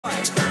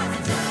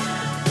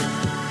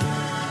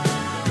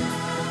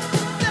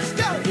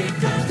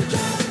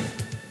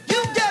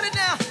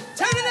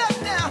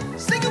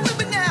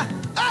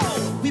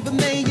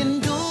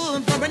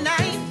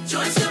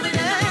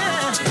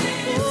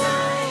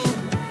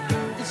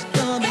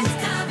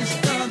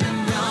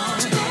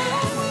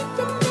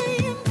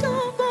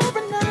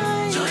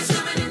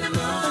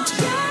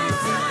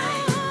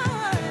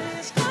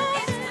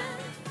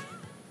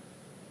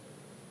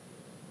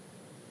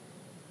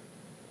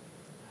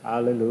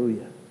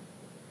Hallelujah.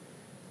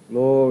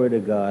 Glory to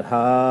God.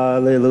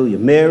 Hallelujah.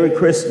 Merry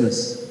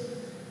Christmas.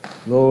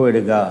 Glory to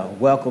God.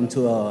 Welcome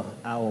to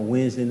our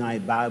Wednesday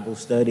night Bible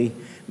study.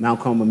 Mount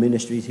Carmel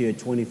Ministries here at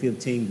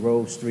 2015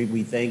 Grove Street.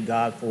 We thank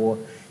God for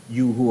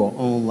you who are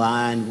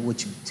online.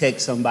 Would you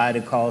text somebody,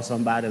 call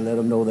somebody, let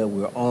them know that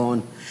we're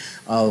on.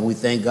 We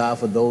thank God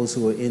for those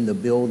who are in the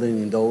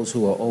building and those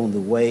who are on the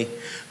way.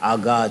 Our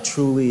God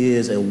truly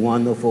is a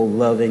wonderful,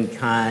 loving,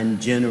 kind,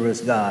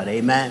 generous God.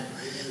 Amen.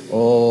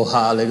 Oh,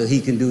 hallelujah.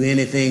 He can do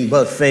anything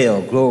but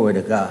fail. Glory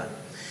to God.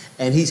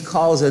 And he's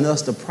causing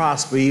us to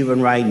prosper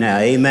even right now.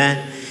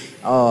 Amen.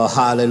 Oh,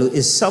 hallelujah.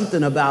 It's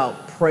something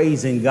about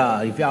praising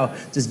God. If y'all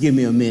just give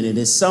me a minute.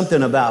 It's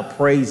something about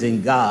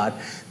praising God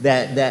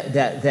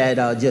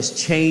that just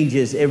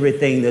changes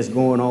everything that's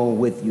going on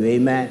with you.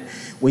 Amen.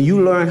 When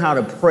you learn how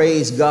to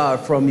praise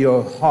God from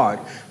your heart,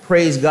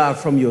 praise God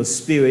from your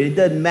spirit, it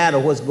doesn't matter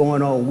what's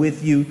going on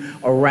with you,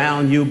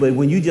 around you, but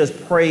when you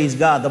just praise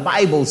God, the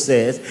Bible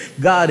says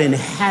God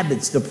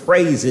inhabits the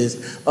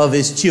praises of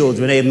his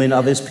children, amen,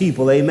 of his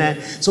people,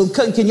 amen. So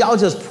can y'all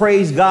just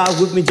praise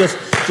God with me?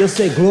 Just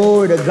say,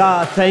 glory to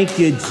God. Thank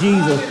you,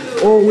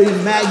 Jesus. Oh, we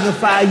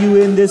magnify you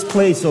in this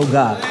place, oh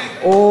God.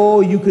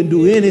 Oh, you can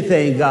do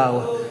anything,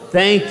 God.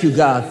 Thank you,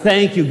 God.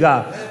 Thank you,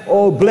 God.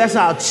 Oh, bless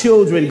our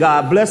children,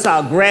 God. Bless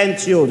our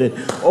grandchildren.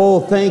 Oh,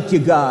 thank you,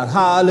 God.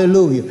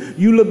 Hallelujah.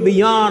 You look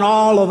beyond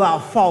all of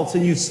our faults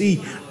and you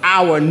see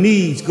our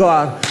needs,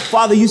 God.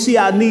 Father, you see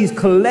our needs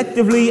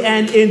collectively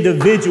and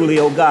individually,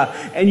 oh God,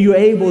 and you're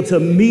able to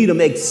meet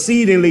them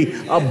exceedingly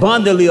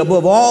abundantly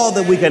above all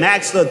that we can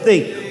ask or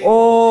think.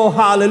 Oh,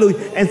 hallelujah.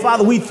 And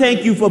Father, we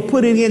thank you for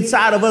putting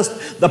inside of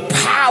us the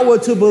power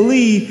to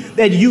believe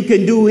that you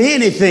can do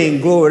anything,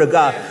 glory to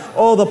God.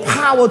 Oh, the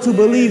power to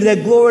believe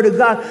that, glory to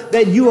God,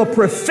 that you are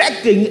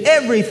perfecting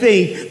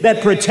everything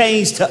that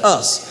pertains to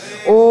us.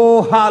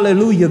 Oh,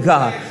 hallelujah,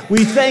 God.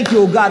 We thank you,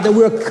 oh God, that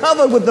we're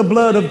covered with the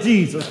blood of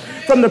Jesus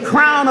from the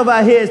crown of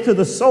our heads to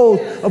the soles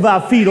of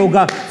our feet, oh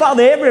God.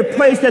 Father, every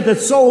place that the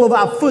sole of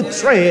our foot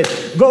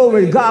treads,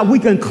 glory to God, we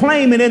can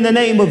claim it in the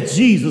name of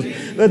Jesus,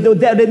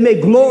 that it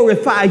may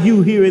glorify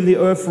you here in the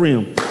earth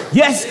realm.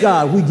 Yes,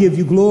 God, we give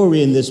you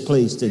glory in this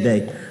place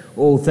today.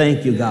 Oh,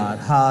 thank you, God.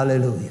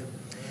 Hallelujah.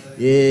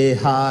 Yeah,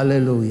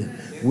 hallelujah.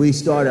 We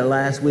started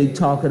last week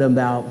talking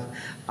about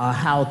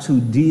how to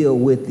deal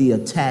with the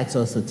attacks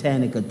or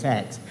satanic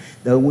attacks.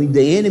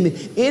 The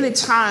enemy,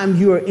 anytime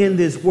you're in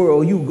this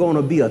world, you're going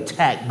to be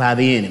attacked by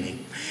the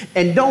enemy.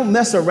 And don't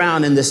mess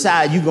around and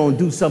decide you're going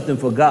to do something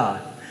for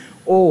God.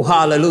 Oh,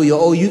 hallelujah.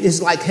 Oh,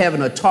 it's like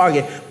having a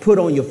target put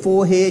on your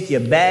forehead, your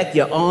back,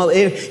 your arm.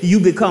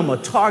 You become a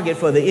target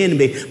for the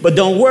enemy. But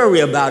don't worry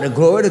about it.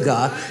 Glory to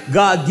God.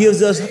 God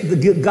gives us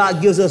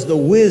the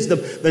wisdom,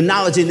 the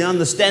knowledge, and the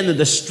understanding,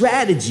 the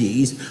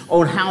strategies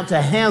on how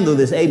to handle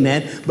this.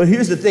 Amen. But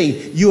here's the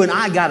thing. You and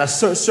I got to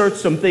search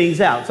some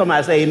things out.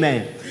 Somebody say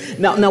amen.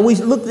 Now we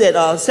looked at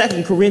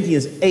 2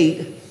 Corinthians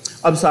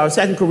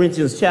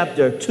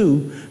chapter 2,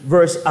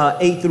 verse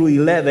 8 through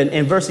 11.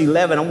 And verse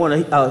 11, I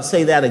want to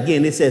say that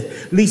again. It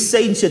says, lest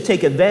Satan should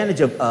take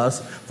advantage of us,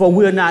 for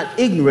we're not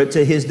ignorant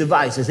to his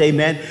devices.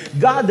 Amen.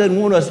 God doesn't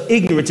want us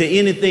ignorant to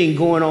anything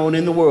going on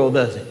in the world,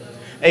 does he?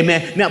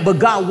 Amen. Now, but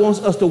God wants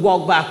us to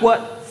walk by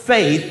what?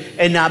 Faith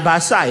and not by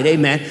sight.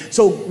 Amen.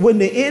 So when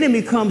the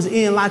enemy comes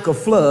in like a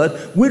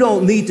flood, we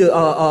don't need to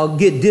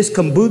get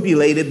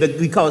discombobulated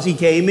because he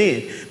came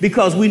in,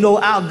 because we know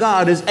our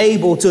God is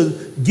able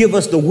to give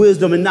us the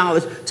wisdom and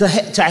knowledge to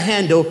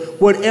handle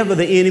whatever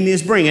the enemy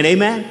is bringing.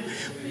 Amen.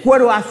 Where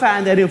do I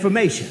find that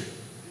information?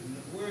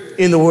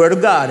 In the Word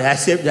of God.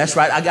 That's it. That's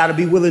right. I got to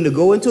be willing to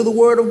go into the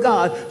Word of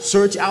God,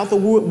 search out the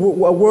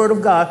Word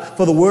of God,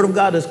 for the Word of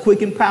God is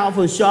quick and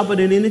powerful and sharper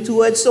than any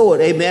two-edged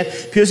sword. Amen.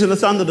 Piercing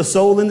asunder the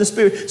soul and the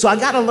spirit. So I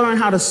got to learn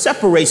how to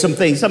separate some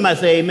things. Somebody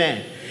say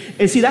amen.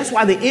 And see, that's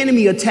why the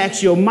enemy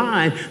attacks your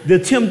mind. The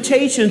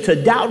temptation to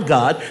doubt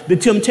God, the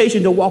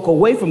temptation to walk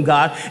away from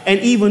God, and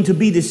even to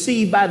be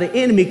deceived by the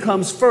enemy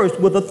comes first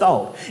with a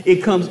thought. It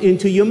comes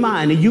into your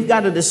mind. And you've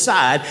got to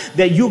decide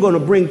that you're going to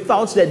bring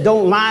thoughts that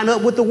don't line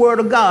up with the Word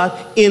of God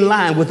in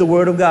line with the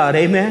Word of God.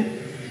 Amen.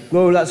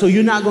 Glory to God. So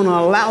you're not going to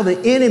allow the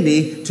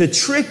enemy to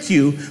trick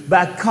you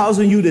by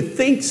causing you to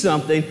think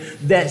something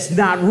that's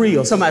not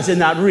real. Somebody said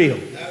not real.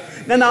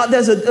 Now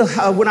there's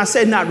when I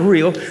say not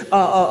real,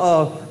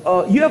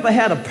 you ever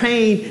had a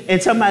pain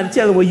and somebody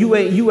tell you,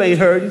 well, you ain't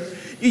hurting.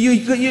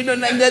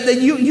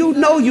 You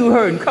know you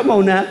hurting. Come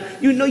on now.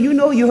 You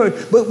know you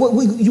hurt. But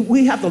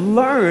we have to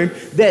learn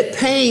that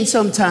pain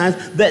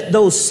sometimes, that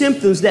those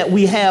symptoms that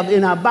we have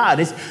in our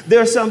bodies,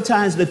 they're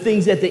sometimes the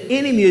things that the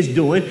enemy is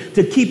doing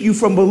to keep you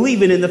from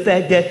believing in the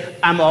fact that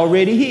I'm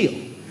already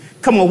healed.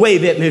 Come on,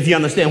 wave at me if you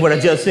understand what I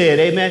just said.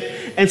 Amen.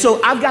 And so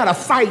I've got to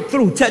fight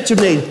through. Touch your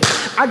neighbor.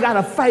 I got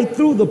to fight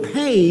through the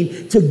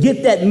pain to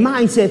get that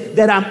mindset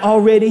that I'm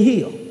already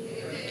healed.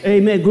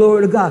 Amen.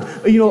 Glory to God.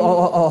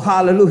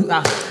 Hallelujah.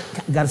 I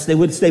got to stay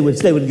with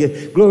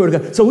it. Glory to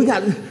God. So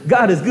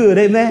God is good.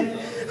 Amen.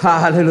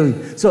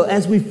 Hallelujah. So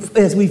as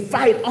we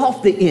fight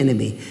off the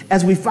enemy,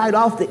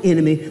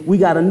 we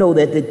got to know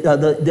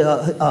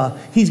that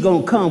he's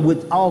going to come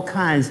with all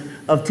kinds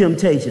of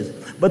temptations.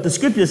 But the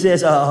scripture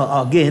says,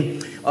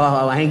 again,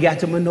 I ain't got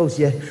to my notes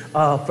yet.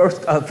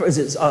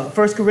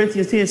 First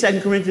Corinthians 10,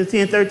 2 Corinthians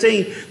 10,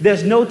 13.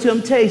 There's no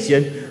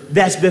temptation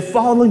that's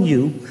befallen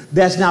you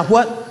that's not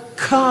what?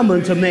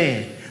 Common to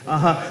man.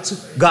 So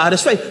God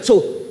is faithful.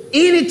 So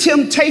any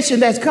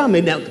temptation that's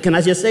coming, now can I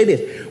just say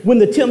this? When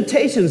the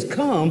temptations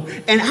come,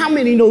 and how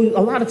many know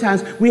a lot of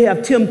times we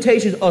have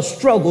temptations or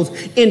struggles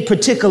in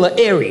particular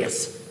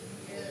areas?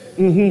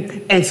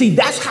 And see,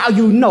 that's how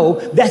you know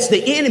that's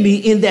the enemy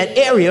in that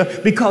area,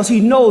 because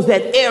he knows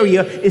that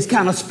area is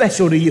kind of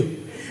special to you.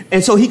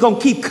 And so he's going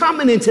to keep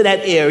coming into that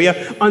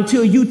area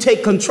until you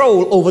take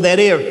control over that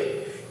area.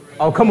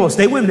 Oh, come on,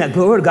 stay with me now.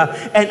 Glory to God.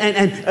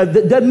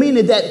 And doesn't mean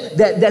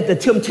that the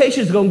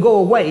temptation is going to go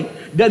away.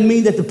 Doesn't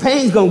mean that the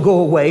pain's going to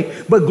go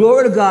away. But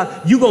glory to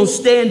God, you're going to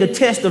stand the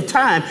test of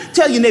time.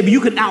 Tell your neighbor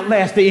you can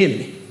outlast the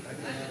enemy.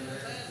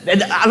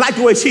 I like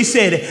the way she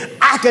said it.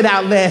 I could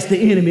outlast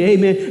the enemy.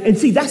 Amen. And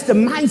see, that's the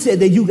mindset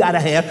that you got to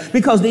have,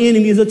 because the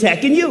enemy is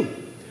attacking you.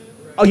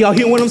 Oh, y'all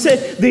hear what I'm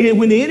saying?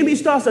 When the enemy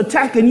starts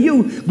attacking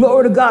you,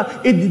 glory to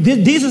God,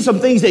 these are some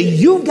things that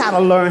you've got to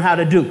learn how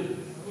to do.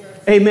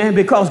 Amen.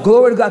 Because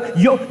glory to God,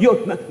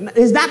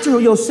 it's not true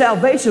your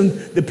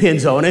salvation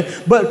depends on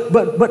it, but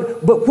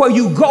where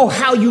you go,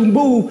 how you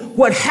move,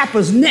 what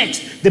happens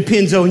next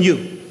depends on you.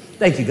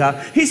 Thank you,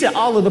 God. He said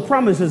all of the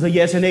promises are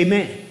yes and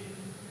amen,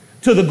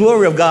 to the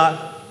glory of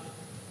God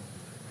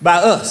by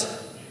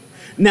us.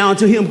 Now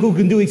unto him who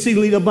can do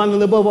exceedingly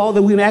abundantly above all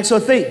that we can ask or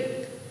think,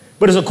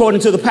 but it's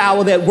according to the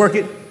power that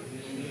worketh.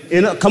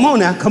 Come on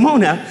now.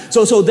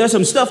 So there's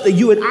some stuff that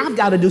you and I've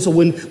got to do. So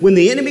when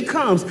the enemy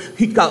comes,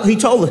 he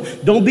told us,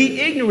 don't be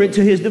ignorant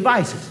to his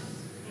devices.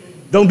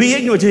 Don't be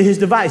ignorant to his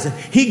devices.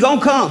 He gonna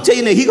come. Tell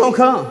you that he gonna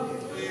come.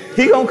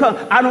 He gonna come.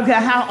 I don't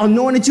care how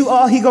anointed you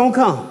are, he gonna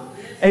come.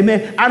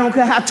 Amen. I don't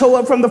care how tore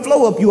up from the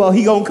flow up you are,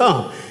 he gonna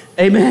come.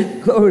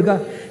 Amen. Glory to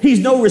God.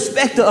 He's no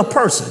respecter of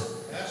person,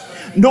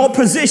 nor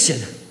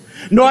position,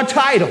 nor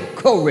title.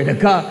 Glory to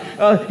God.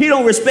 He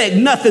don't respect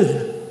nothing.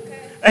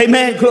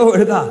 Amen. Glory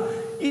to God.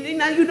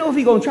 Now, you know if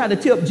he's going to try to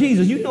tip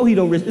Jesus, you know he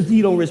don't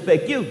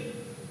respect you.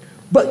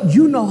 But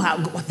you know how,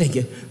 I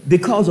think,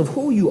 because of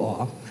who you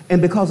are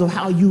and because of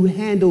how you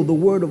handle the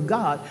word of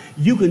God,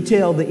 you can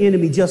tell the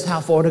enemy just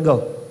how far to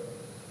go.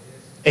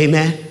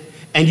 Amen.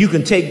 And you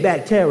can take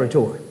back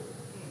territory.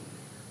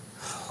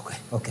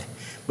 Okay.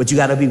 But you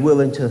got to be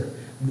willing to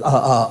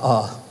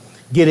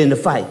get in the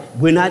fight.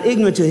 We're not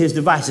ignorant to his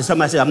devices.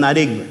 Somebody said, I'm not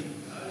ignorant.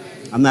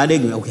 I'm not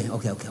ignorant.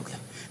 Okay.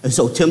 And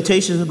so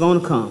temptations are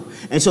going to come.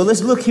 And so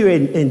let's look here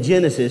in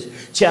Genesis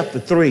chapter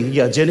 3.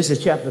 Yeah,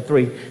 Genesis chapter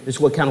 3. This is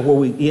where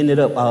we ended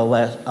up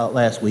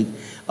last week.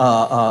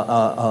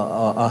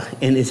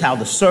 And it's how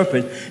the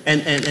serpent,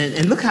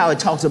 and look how it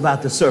talks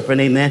about the serpent,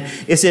 amen.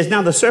 It says,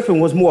 now the serpent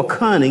was more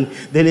cunning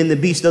than in the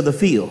beast of the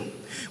field,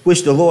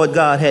 which the Lord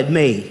God had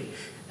made.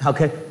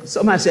 Okay,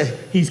 somebody said,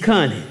 he's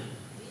cunning.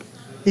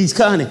 He's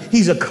cunning.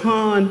 He's a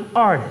con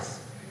artist.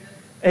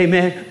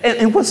 Amen.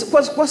 And what's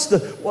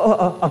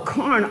a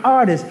con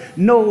artist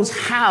knows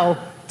how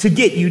to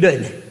get you,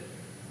 doesn't it?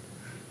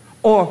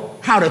 Or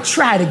how to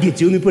try to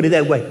get you. Let me put it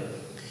that way.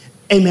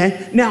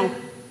 Amen. Now,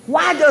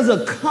 why does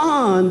a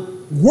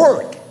con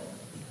work?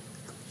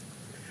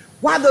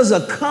 Why does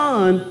a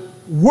con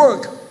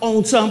work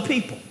on some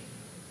people?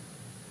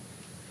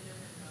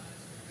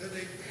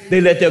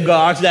 They let their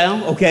guards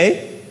down,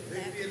 okay?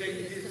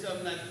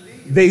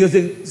 They feel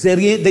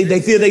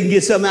they can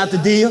get something out the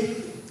deal.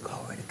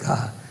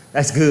 God,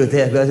 that's good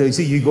there.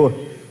 See, you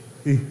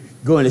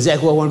going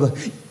exactly where I want to go.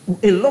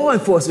 In law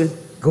enforcement,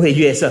 go ahead,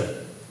 you had something. I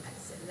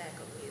said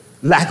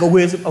lack of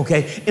wisdom.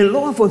 Okay. In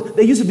law enforcement,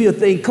 there used to be a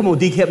thing, come on,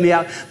 Deke, help me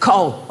out,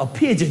 called a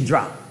pigeon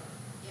drop.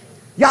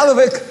 Y'all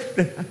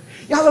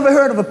ever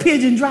heard of a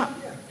pigeon drop?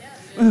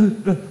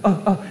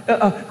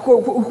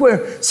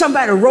 Where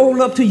somebody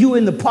rolled up to you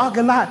in the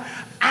parking lot.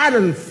 I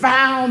done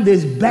found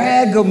this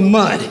bag of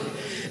money.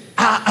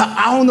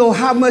 I don't know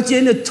how much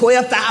in it,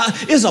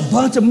 12,000. It's a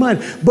bunch of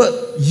money,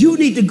 but you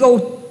need to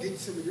go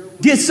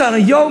get some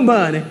of your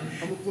money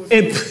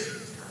and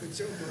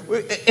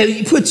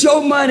put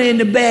your money in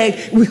the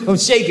bag. We're gonna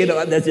shake it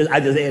up. I just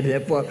added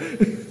that part.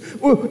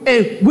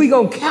 And we're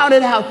gonna count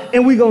it out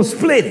and we're gonna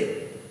split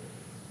it.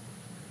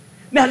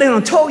 Now they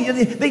done told you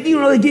they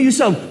give you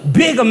some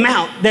big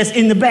amount that's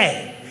in the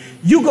bag.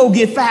 You go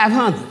get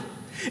 500.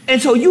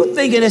 And so you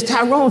thinking, as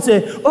Tyrone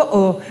said,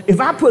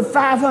 if I put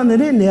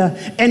 500 in there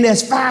and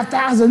there's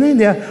 5,000 in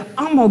there,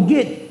 I'm gonna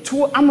get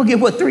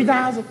what,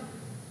 3,000?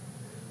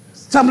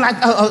 Something like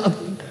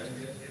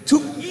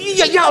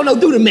y'all know.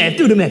 Do the math.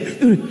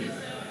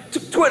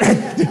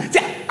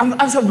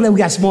 I'm so glad we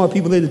got smart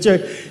people in the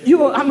church.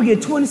 I'm gonna get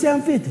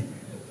 $2,750.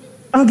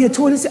 I'm gonna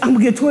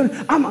get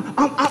 20.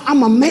 I'm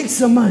gonna make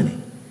some money.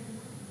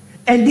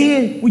 And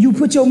then when you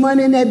put your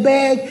money in that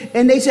bag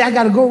and they say, I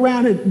got to go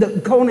around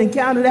the corner and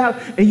count it out,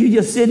 and you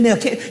just sitting there,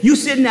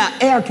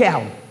 air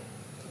counting.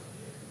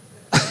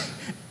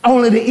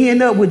 only to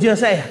end up with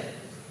just air.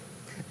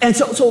 And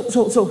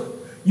so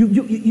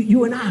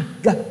you and I,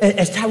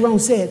 as Tyrone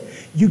said,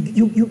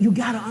 you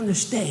got to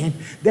understand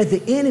that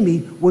the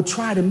enemy will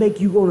try to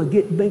make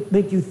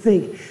you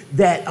think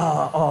that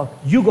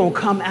you're going to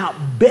come out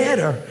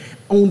better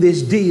on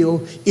this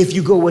deal if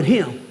you go with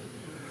him.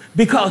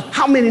 Because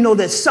how many know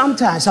that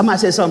sometimes, somebody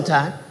said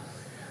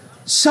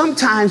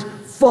sometimes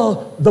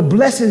for the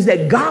blessings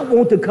that God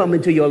wants to come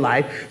into your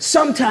life,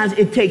 sometimes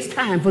it takes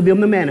time for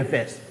them to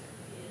manifest.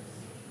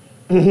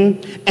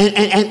 Mm-hmm.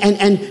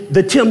 And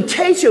the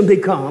temptation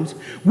becomes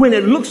when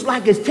it looks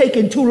like it's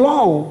taking too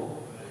long,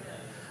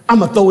 I'm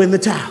going to throw in the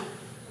towel.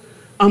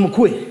 I'm going to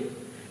quit.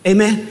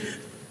 Amen.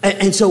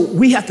 And so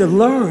we have to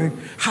learn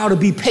how to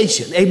be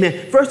patient.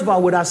 Amen. First of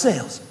all, with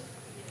ourselves.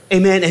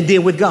 Amen. And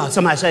then with God.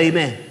 Somebody say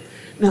amen.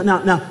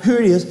 Now, here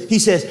it is. He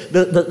says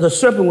the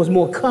serpent was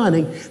more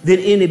cunning than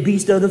any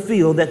beast of the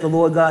field that the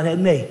Lord God had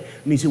made.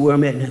 Let me see where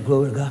I'm at now.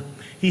 Glory to God.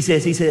 He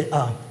said,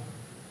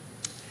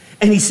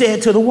 and he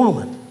said to the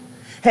woman,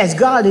 has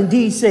God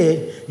indeed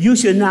said, you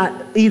should not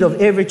eat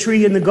of every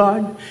tree in the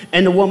garden?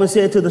 And the woman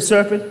said to the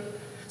serpent,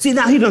 see,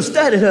 now he done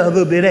studied her a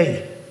little bit,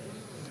 ain't he?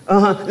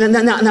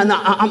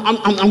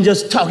 I'm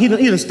just talking.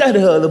 He done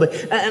studied her a little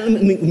bit. Let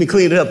me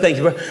clean it up. Thank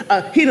you, bro.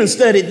 He done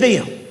studied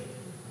them.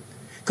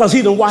 Because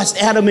he done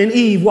watched Adam and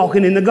Eve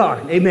walking in the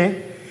garden.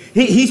 Amen.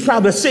 He's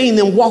probably seen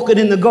them walking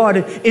in the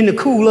garden in the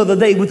cool of the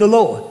day with the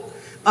Lord.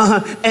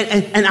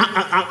 And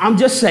I'm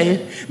just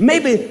saying,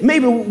 maybe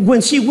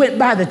when she went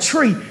by the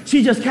tree,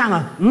 she just kind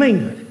of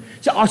lingered.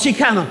 Or she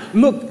kind of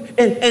looked.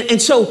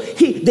 And so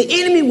the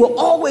enemy will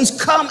always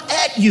come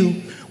at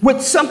you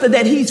with something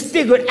that he's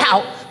figured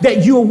out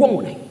that you're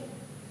wanting.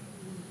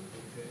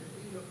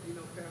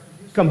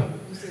 Come on.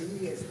 You said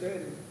he had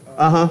studied.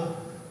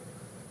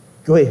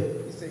 Go ahead.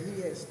 You said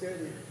he had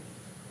studied.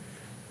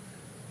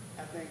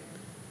 I think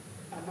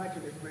I might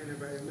can explain it,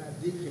 but it's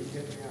not deep in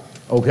getting out.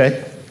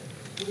 Okay.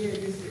 He had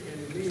this in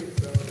the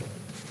midst of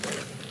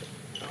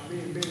me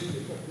and Benny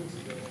a couple weeks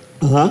ago.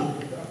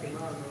 Dr.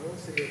 Miles Monroe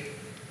said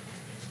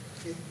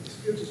the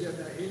scripture does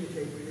not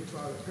indicate, but it's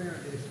probably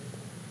apparent that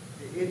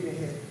the enemy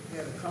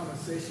had a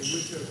conversation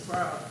with her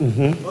prior.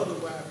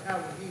 Otherwise, how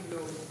would he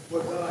know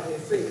what God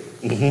had said?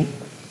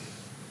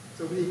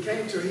 So when he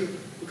came to her,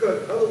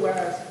 because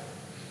otherwise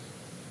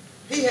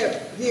he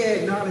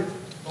had knowledge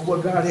of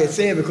what God had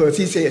said, because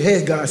he said,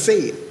 has God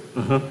said?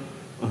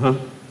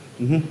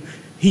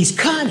 He's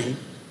cunning.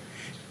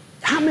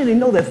 How many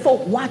know that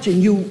folk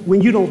watching you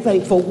when you don't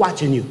think folk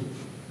watching you?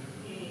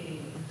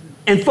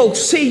 And folks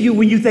see you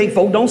when you think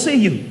folk don't see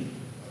you.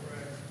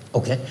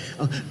 Okay.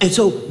 And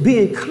so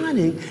being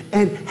cunning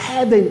and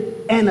having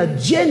an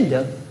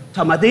agenda,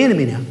 talking about the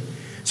enemy now.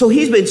 So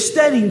he's been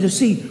studying to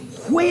see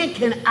when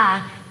can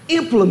I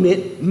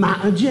implement my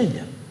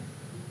agenda.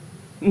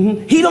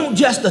 He don't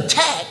just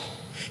attack.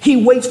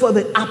 He waits for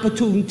the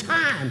opportune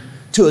time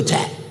to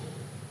attack.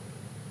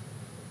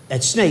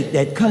 That snake,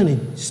 that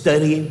cunning,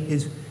 studying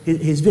his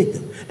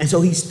victim. And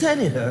so he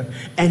studied her,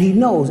 and he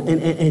knows,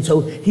 and so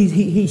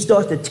he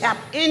starts to tap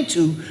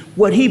into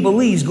what he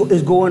believes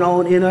is going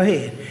on in her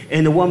head.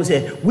 And the woman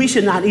said, we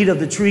should not eat of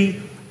the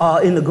tree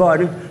in the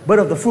garden, but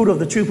of the fruit of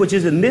the tree which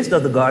is in the midst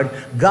of the garden.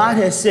 God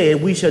has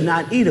said we shall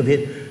not eat of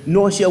it,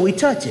 nor shall we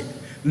touch it,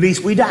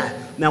 lest we die.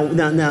 Now,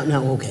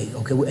 okay,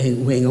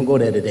 we ain't gonna go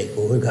there today.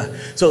 Oh God.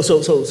 So.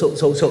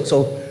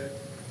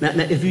 Now,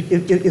 if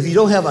you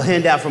don't have a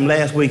handout from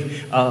last week,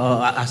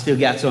 I still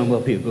got some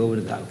up here. Go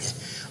to God.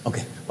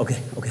 Okay. Wait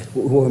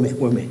a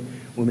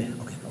minute.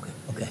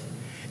 Okay.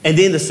 And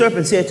then the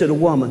serpent said to the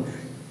woman,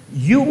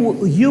 you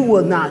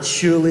will not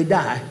surely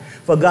die,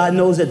 for God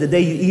knows that the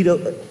day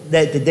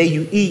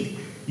you eat,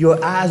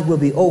 your eyes will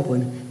be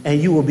open,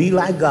 and you will be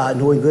like God,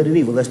 knowing good and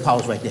evil. Let's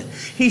pause right there.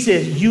 He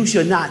says, you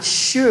shall not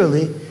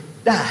surely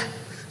die.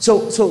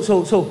 So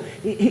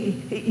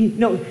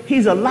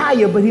he's a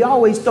liar, but he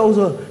always throws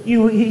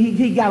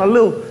he got a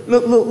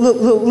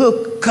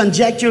little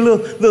conjecture,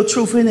 little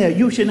truth in there.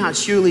 You should not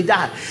surely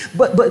die.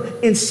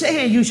 But in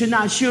saying you should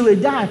not surely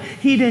die,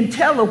 he didn't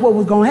tell her what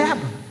was going to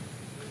happen.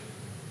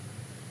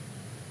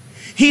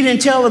 He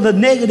didn't tell her the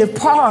negative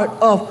part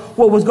of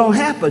what was going to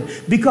happen,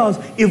 because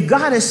if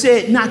God has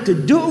said not to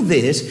do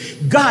this,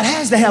 God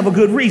has to have a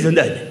good reason,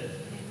 doesn't it?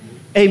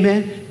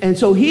 Amen. And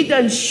so he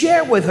doesn't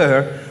share with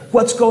her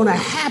what's going to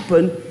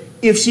happen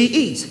if she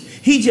eats.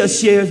 He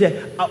just shares that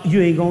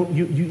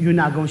you're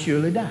not going to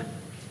surely die.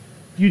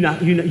 You're not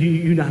going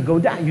to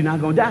die. You're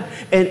not going to die.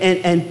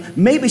 And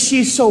maybe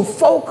she's so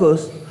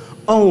focused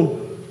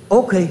on,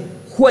 okay,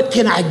 what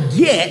can I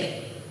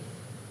get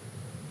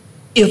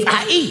if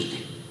I eat,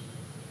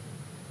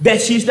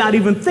 that she's not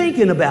even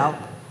thinking about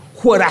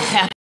what I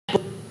have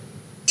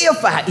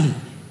if I eat.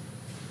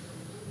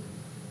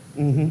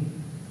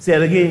 Say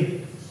it again.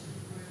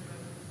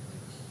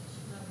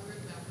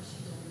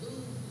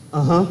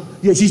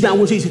 Yeah, she's not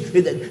what she's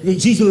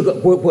looking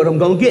at what I'm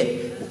going to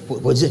get.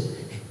 What's it?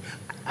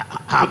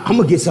 I'm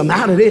going to get something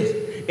out of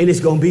this, and it's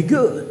going to be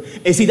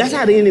good. And see, that's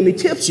how the enemy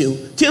tempts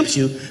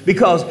you,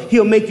 because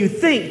he'll make you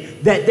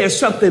think that there's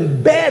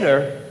something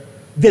better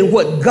than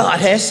what God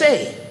has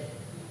said.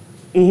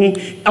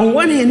 On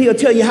one hand, he'll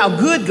tell you how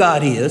good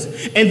God is,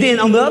 and then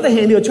on the other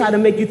hand, he'll try to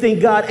make you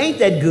think God ain't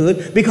that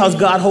good because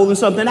God holding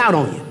something out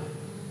on you.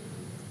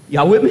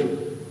 Y'all with me?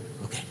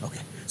 Okay.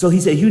 So he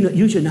said,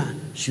 you should not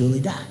surely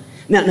die.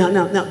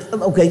 Now,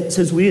 okay,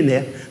 since we're in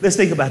there, let's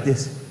think about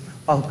this.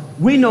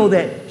 We know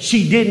that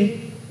she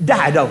didn't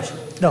die, don't she?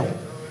 No.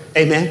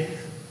 Amen.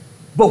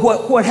 But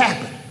what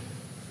happened?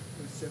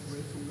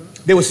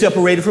 They were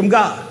separated from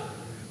God.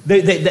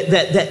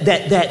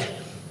 That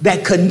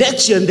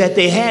connection that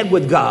they had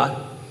with God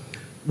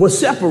was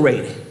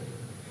separated.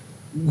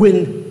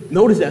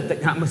 Notice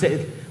that, I'm gonna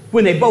say,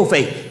 when they both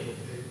ate.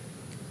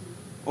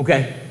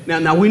 Okay.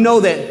 Now we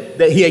know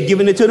that he had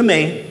given it to the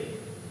man,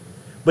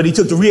 but he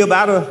took the rib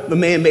out of the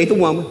man, made the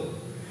woman.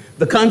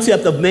 The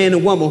concept of man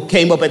and woman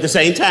came up at the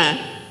same time.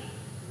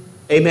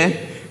 Amen.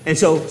 And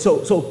so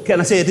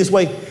can I say it this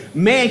way?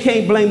 Man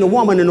can't blame the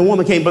woman and the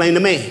woman can't blame the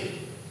man.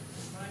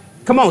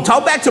 Come on,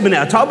 talk back to me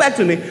now. Talk back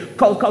to me.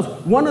 Because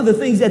one of the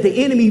things that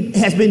the enemy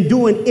has been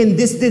doing in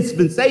this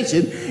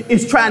dispensation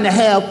is trying to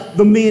have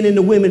the men and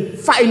the women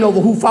fighting over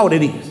who fault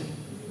it is.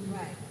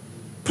 Right.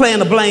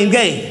 Playing a blame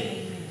game.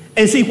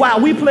 And see,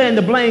 while we playing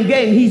the blame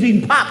game, he's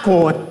eating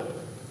popcorn.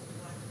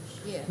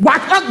 Yeah.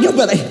 Watch up, you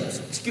better.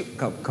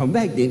 Come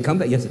back then. Come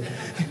back. Yes, sir.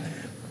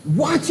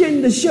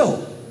 Watching the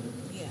show.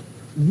 Yeah.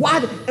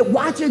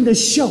 Watching the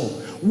show.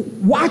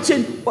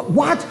 Watching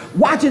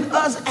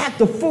us act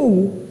the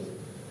fool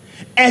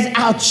as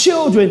our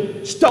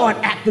children start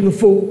acting a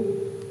fool.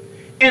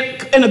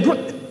 And a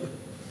group.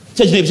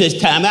 Church neighbor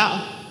says, time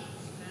out.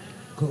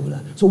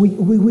 So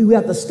we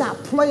have to stop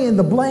playing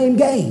the blame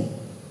game.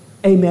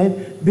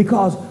 Amen.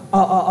 Because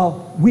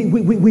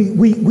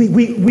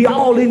we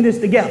all in this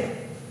together.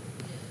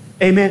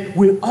 Amen.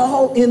 We're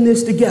all in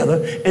this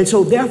together. And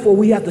so therefore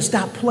we have to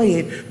stop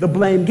playing the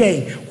blame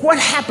game. What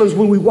happens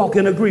when we walk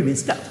in agreement?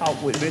 Stop,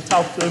 talk with me.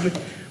 Talk to me.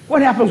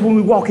 What happens when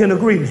we walk in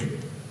agreement?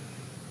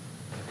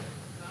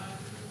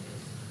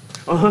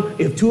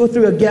 If two or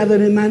three are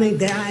gathered in my name,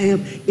 there I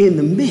am in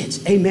the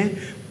midst. Amen.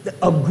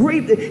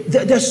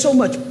 There's so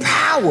much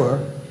power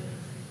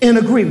in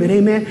agreement.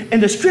 Amen.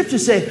 And the scripture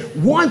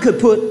said one could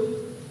put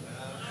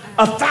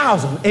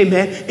 1,000.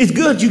 Amen. It's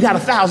good you got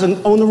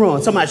 1,000 on the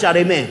run. Somebody shout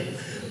amen.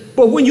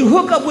 But when you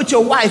hook up with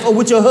your wife or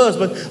with your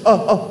husband,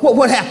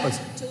 what happens?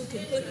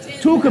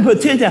 Two can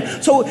put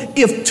 10,000. So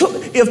if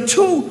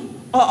two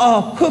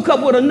hook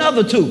up with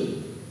another two,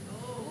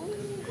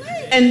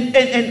 and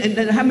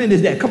how many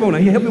is that? Come on, now,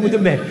 help me with the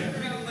math.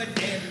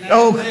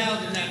 Oh.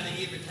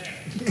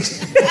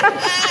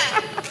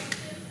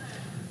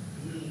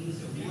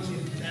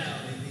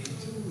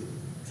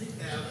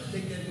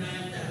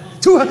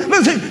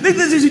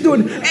 Listen,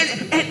 doing.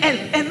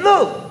 And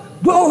look.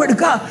 Glory to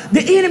God.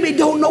 The enemy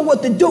don't know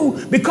what to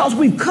do because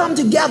we've come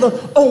together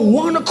on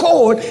one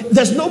accord.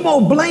 There's no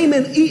more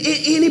blaming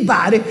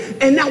anybody.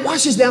 And now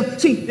watch this now.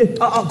 See,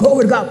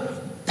 glory to God.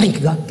 Thank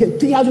you, God. Can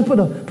y'all just put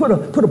a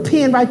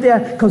pin right there?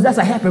 Because that's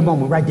a happy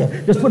moment right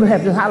there. Just put a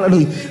happy,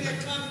 hallelujah.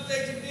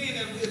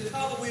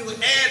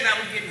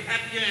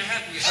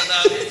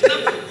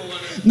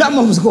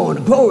 Nothing was going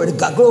on. Glory to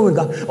God. Glory to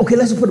God. Okay,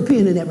 let's just put a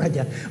pin in that right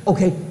there.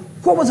 Okay,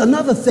 what was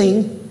another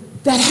thing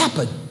that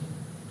happened?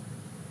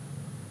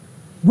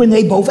 When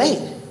they both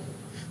ate,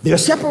 they're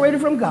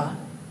separated from God.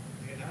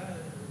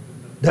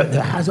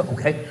 Their eyes are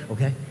okay.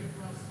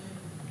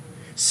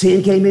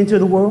 Sin came into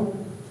the world.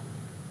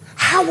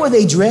 How were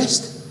they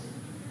dressed?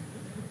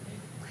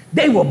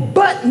 They were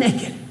butt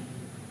naked.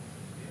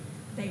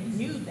 They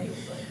knew they were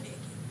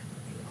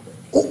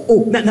butt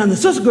naked. Now the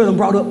sister girl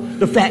brought up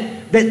the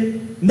fact that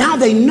now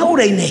they know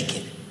they're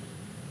naked.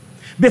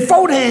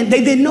 Beforehand,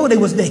 they didn't know they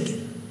was naked.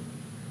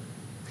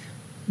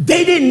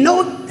 They didn't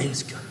know they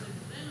was good.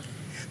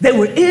 They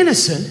were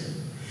innocent.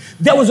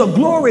 There was a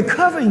glory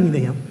covering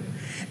them.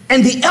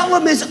 And the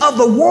elements of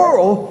the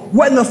world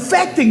wasn't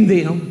affecting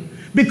them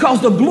because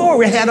the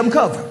glory had them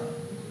covered.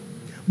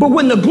 But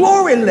when the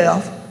glory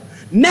left,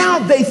 now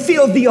they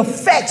feel the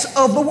effects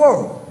of the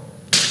world.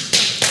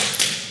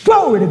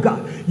 Glory to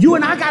God. You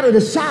and I got to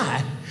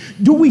decide,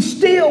 do we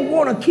still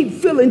want to keep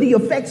feeling the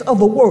effects of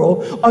the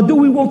world, or do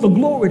we want the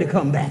glory to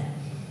come back?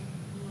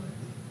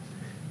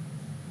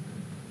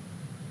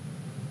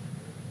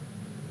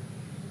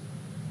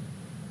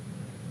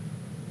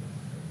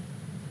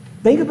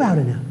 Think about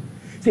it now.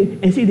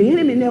 See, the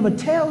enemy never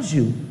tells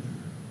you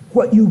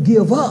what you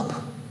give up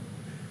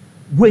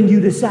when you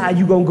decide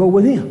you're going to go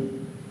with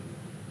him.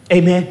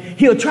 Amen.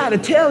 He'll try to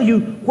tell you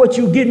what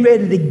you're getting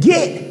ready to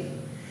get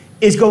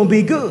is going to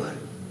be good.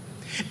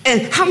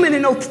 And how many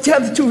know, tell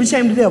the truth and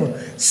shame the devil?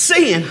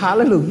 Sin,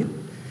 hallelujah,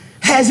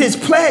 has its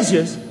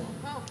pleasures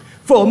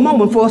for a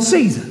moment, for a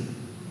season.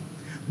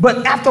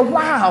 But after a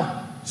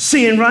while,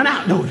 sin run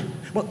out, don't it?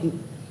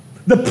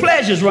 The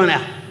pleasures run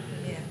out.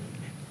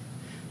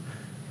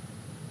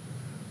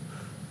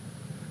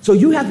 So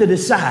you have to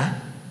decide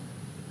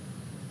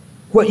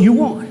what you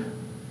want.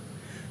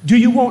 Do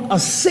you want a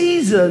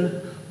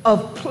season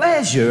of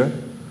pleasure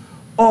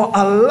or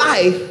a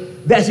life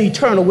that's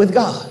eternal with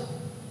God?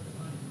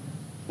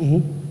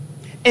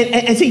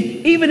 And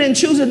see, even in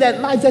choosing that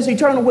life that's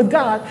eternal with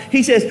God,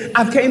 he says,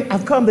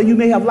 I've come that you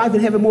may have life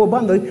and have it more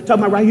abundantly.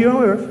 Talking about right here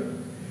on earth.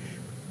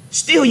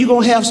 Still, you're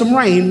going to have some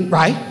rain,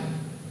 right?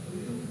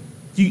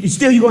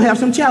 Still, you're going to have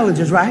some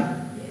challenges, right?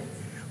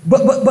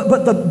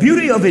 But the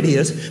beauty of it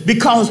is,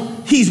 because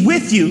he's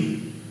with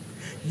you,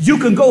 you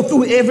can go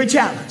through every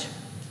challenge.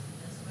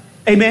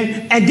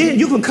 Amen. And then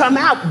you can come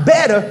out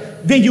better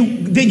than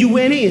you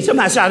went in.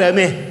 Somebody shout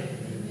amen.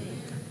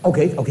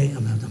 Okay, I'm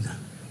done.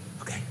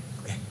 Okay.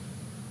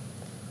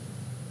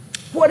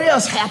 What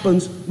else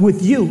happens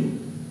with you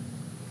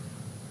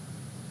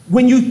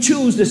when you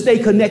choose to stay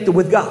connected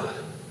with God?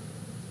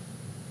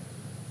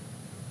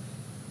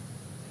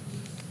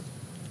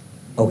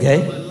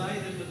 Okay.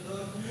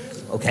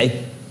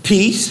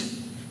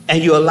 Peace,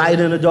 and you're a light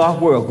in a dark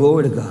world.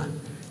 Glory to God.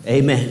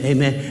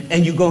 Amen.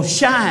 And you're going to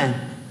shine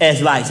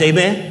as lights.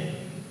 Amen.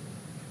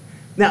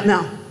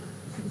 Now,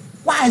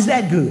 why is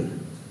that good?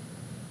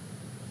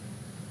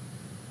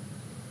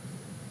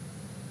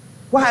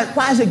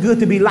 Why is it good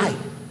to be light?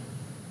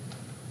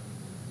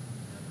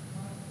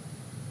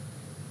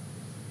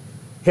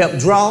 Help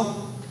draw.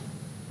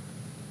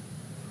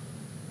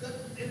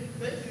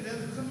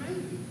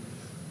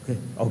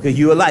 Okay,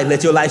 you're a light.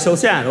 Let your light so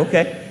shine.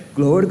 Okay.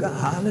 Glory to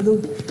God.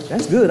 Hallelujah.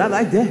 That's good. I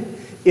like that.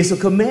 It's a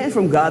command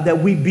from God that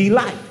we be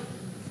light.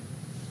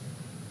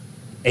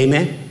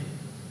 Amen.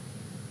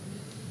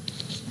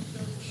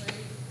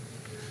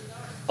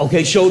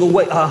 Okay, show the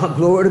way.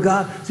 Glory to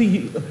God.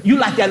 See, you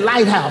like that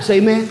lighthouse.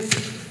 Amen.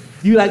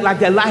 You like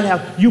that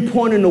lighthouse. You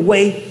pointing the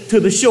way to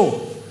the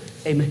shore.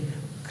 Amen.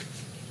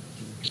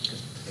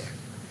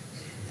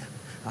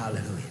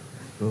 Hallelujah.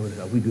 Glory to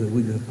God. We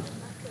good.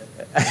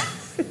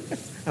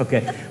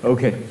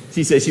 Okay.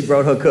 She said she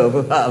brought her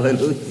cover.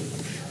 Hallelujah.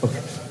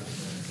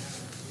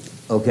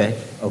 Okay.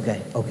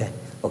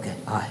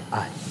 All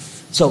right.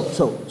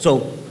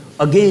 So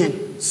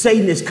again,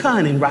 Satan is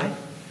cunning, right?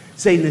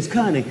 Satan is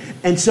cunning.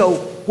 And so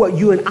what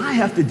you and I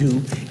have to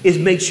do is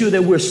make sure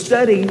that we're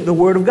studying the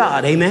Word of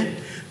God. Amen.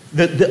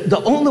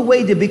 The only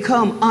way to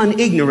become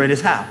unignorant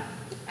is how?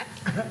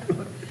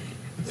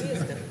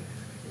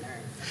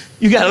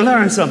 You got to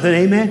learn something,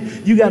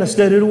 amen. You got to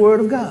study the Word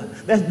of God.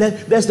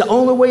 That's the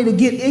only way to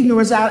get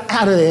ignorance out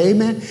of there,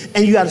 amen.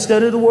 And you got to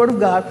study the Word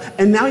of God.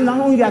 And now you not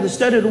only got to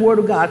study the Word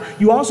of God,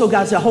 you also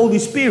got to say, Holy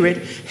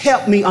Spirit,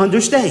 help me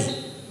understand.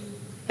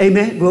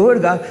 Amen. Glory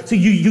to God. So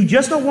you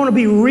just don't want to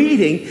be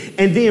reading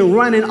and then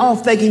running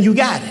off thinking you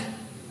got it.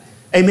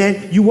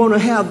 Amen. You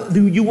want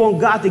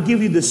God to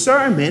give you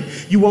discernment.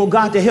 You want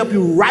God to help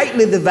you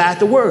rightly divide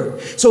the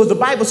word. So if the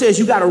Bible says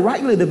you got to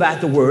rightly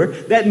divide the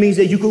word, that means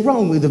that you can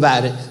wrongly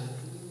divide it.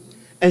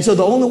 And so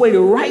the only way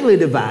to rightly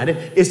divide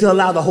it is to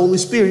allow the Holy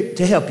Spirit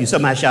to help you.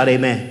 Somebody shout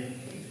amen.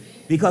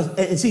 Because,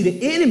 and see,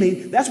 the enemy,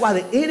 that's why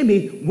the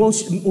enemy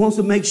wants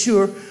to make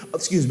sure,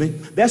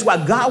 that's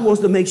why God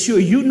wants to make sure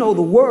you know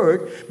the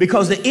word,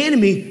 because the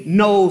enemy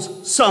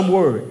knows some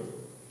word.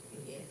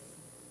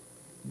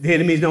 The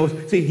enemy knows,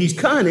 see, he's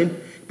cunning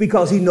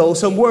because he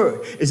knows some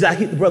word. It's like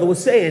the brother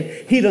was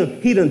saying, he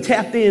done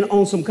tapped in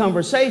on some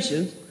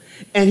conversations,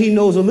 and he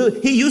knows a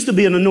little. He used to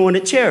be an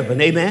anointed cherubim,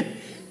 amen?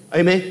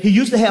 Amen. He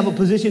used to have a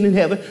position in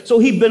heaven, so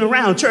he'd been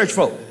around church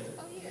folk.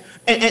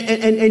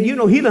 And you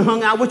know, he done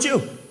hung out with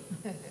you.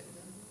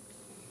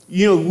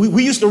 You know,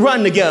 we used to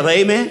run together,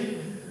 amen?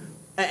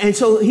 And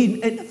so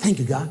thank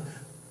you, God.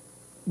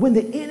 When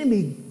the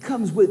enemy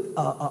comes with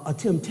a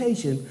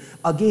temptation,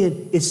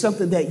 again, it's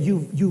something that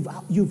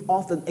you've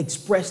often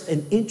expressed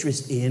an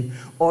interest in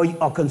or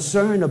are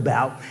concerned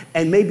about,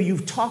 and maybe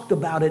you've talked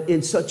about it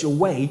in such a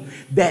way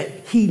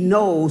that he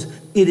knows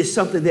it is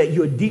something that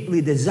you're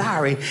deeply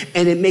desiring,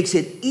 and it makes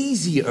it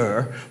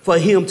easier for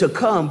him to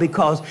come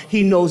because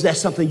he knows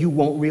that's something you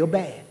want real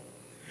bad.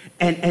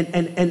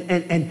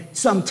 And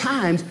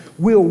sometimes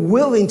we're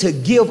willing to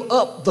give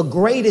up the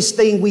greatest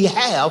thing we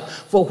have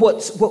for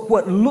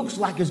what looks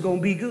like it's going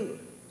to be good.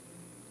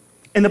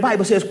 And the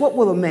Bible says, what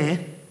will a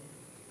man,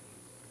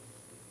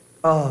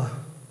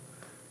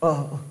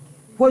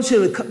 what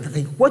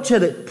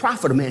should it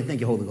profit a man,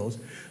 thank you, Holy Ghost,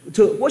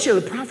 what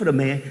should it profit a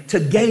man to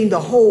gain the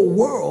whole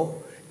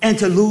world and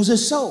to lose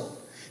his soul?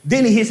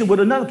 Then he hits it with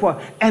another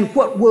part. And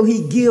what will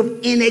he give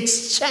in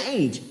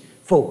exchange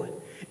for it?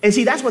 And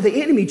see, that's what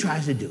the enemy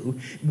tries to do.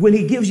 When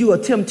he gives you a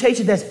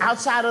temptation that's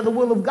outside of the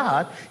will of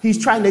God,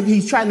 he's trying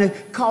to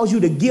cause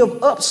you to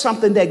give up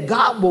something that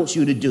God wants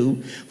you to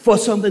do for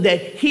something that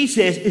he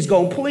says is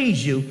going to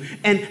please you.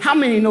 And how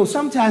many know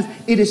sometimes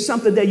it is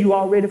something that you're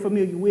already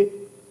familiar with?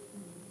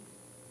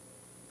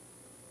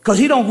 Because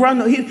he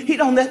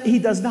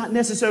does not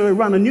necessarily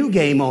run a new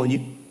game on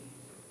you.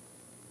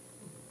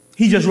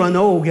 He just runs the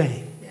old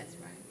game.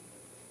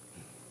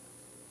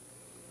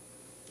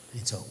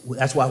 And so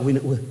that's why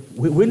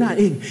we're not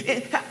in.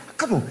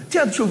 Come on,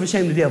 tell the truth and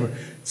shame the devil.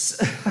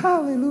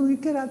 Hallelujah.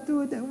 Can I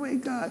do it that way,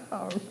 God?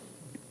 All right.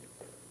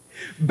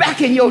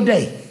 Back in your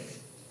day,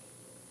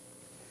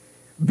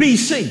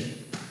 BC,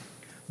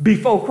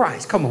 before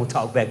Christ. Come on,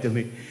 talk back to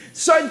me.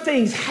 Certain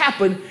things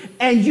happened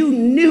and you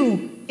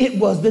knew it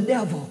was the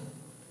devil.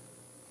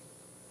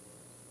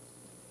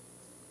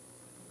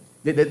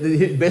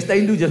 The best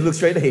thing to do, just look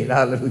straight ahead.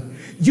 Hallelujah.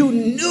 You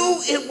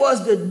knew it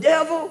was the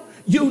devil.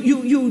 You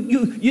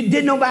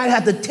didn't nobody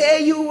have to tell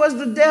you it was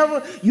the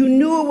devil. You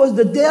knew it was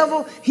the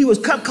devil. He was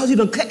come because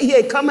he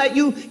had come at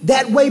you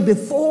that way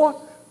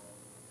before.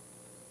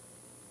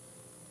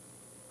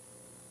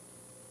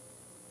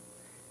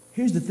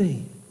 Here's the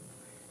thing.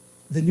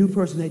 The new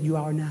person that you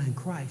are now in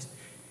Christ,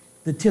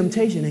 the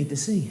temptation ain't the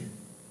sin.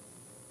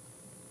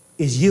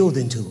 It's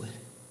yielding to it.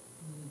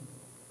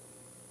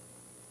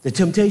 The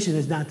temptation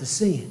is not the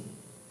sin.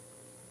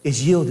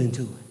 It's yielding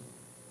to it.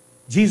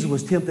 Jesus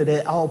was tempted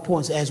at all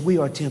points as we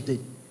are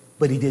tempted,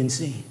 but he didn't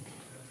sin.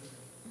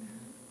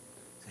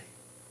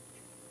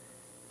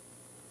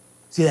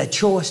 See, that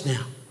choice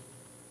now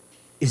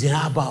is in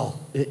our ball,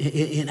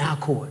 in our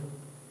court.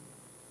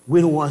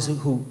 We're the ones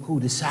who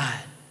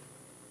decide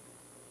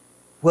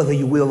whether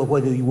you will or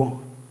whether you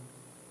won't.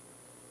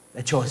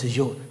 That choice is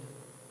yours.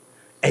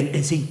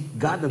 And see,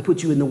 God done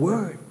put you in the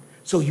Word,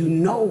 so you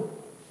know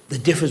the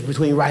difference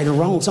between right and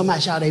wrong.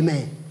 Somebody shout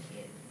amen.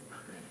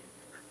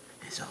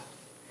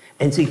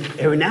 And see,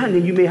 every now and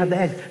then you may have to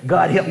ask,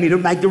 God, help me to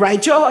make the right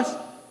choice.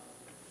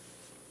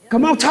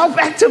 Come on, talk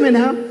back to me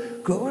now.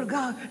 Glory to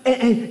God.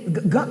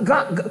 And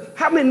God,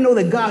 how many know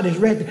that God is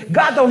ready?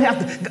 God don't have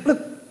to,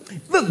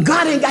 look,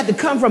 God ain't got to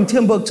come from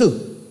Timbuktu.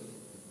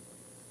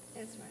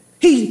 That's right.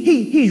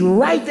 He's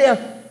right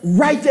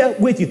there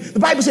with you. The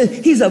Bible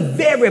says he's a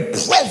very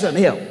present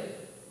help.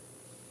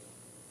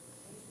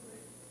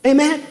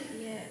 Amen?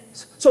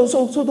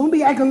 So don't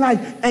be acting like,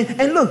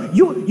 and look,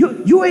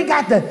 you ain't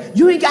got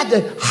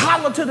to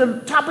holler to the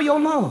top of your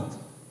lungs.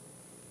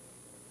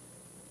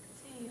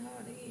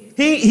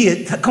 He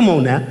is, come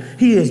on now.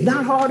 He is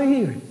not hard of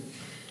hearing.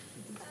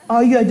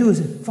 All you got to do is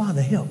say,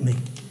 Father, help me.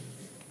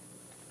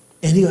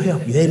 And he'll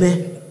help you.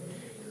 Amen.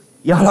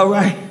 Y'all all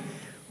right?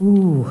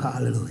 Ooh,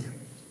 hallelujah.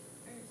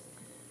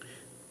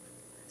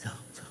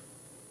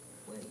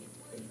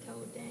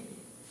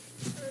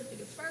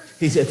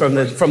 He said, from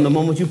the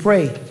moment you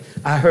prayed,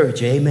 I heard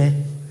you,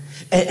 amen.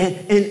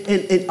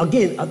 And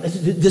again,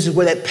 this is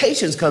where that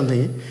patience comes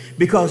in,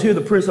 because here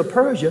the prince of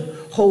Persia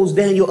holds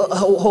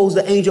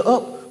the angel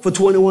up for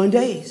 21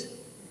 days.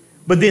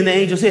 But then the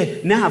angel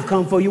said, now I've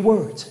come for your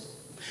words.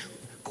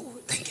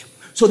 Thank you.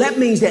 So that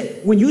means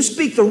that when you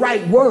speak the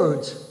right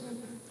words,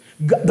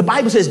 the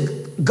Bible says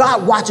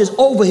God watches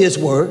over his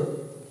word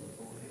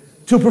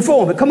to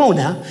perform it. Come on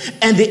now.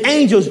 And the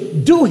angels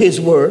do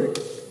his word.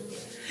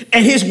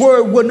 And his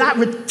word will not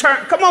return.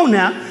 Come on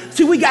now.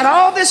 See, we got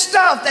all this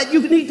stuff that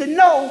you need to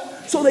know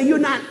so that you're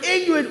not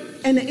ignorant.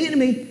 And the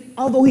enemy,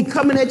 although he's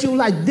coming at you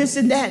like this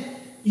and that,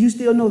 you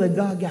still know that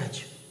God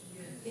got you.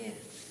 Yeah.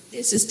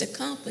 This is the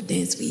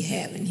confidence we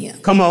have in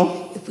him. Come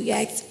on. If we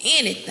ask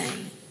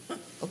anything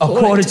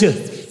according to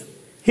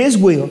his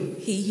will,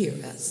 he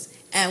hears us.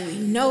 And we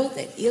know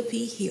that if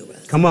he hears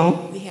us, come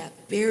on, we have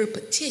very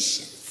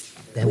petitions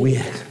that we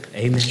have.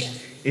 Amen. Yeah.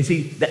 And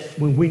see, that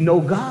when we know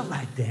God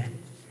like that,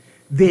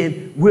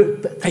 then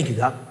thank you,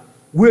 God,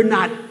 we're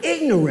not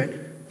ignorant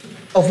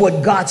of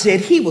what God said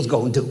he was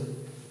going to do.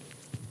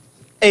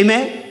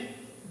 Amen?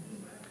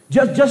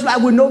 Just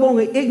like we're no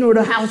longer ignorant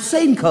of how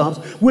Satan comes,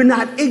 we're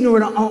not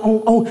ignorant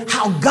on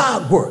how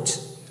God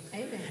works.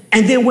 Amen.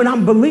 And then when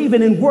I'm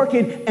believing and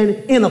working and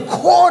in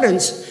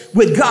accordance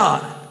with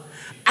God,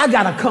 I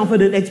got a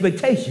confident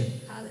expectation.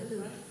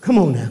 Hallelujah. Come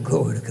on now,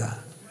 glory to God.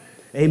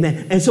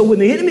 Amen. And so when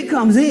the enemy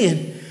comes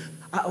in,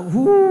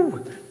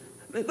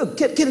 look,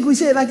 can we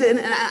say it like that? And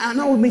I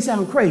know it may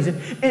sound crazy.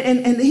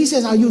 And he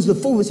says, I'll use the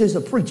foolishness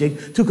of preaching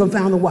to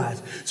confound the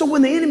wise. So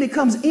when the enemy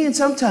comes in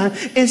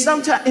sometimes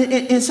instead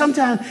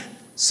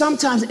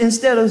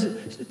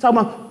of talking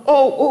about,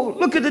 oh,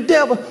 look at the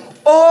devil.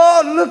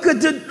 Oh, look what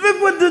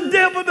the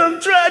devil done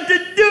tried to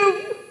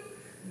do.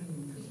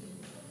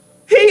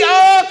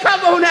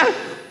 Come on now.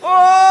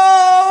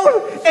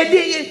 Oh, and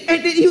then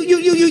you,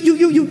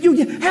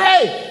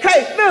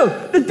 hey,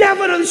 look, the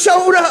devil done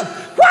showed up.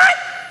 What?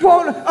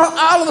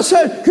 All of a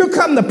sudden, here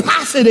come the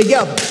posse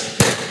together.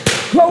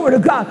 Glory to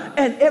God.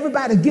 And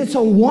everybody gets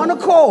on one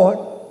accord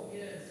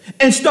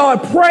and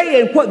start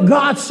praying what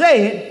God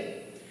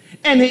said.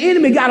 And the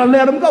enemy got to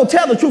let them go.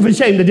 Tell the truth and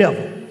shame the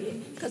devil.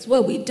 Because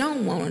what we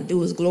don't want to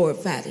do is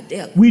glorify the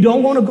devil. We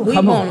don't want to go. We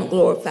want to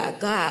glorify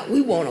God.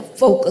 We want to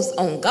focus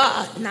on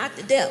God, not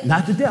the devil.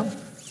 Not the devil.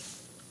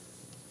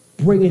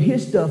 Bringing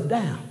his stuff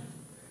down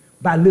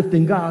by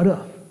lifting God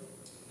up.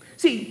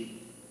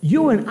 See,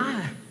 you and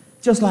I,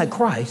 just like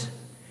Christ,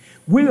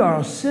 we are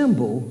a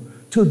symbol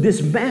to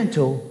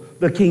dismantle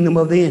the kingdom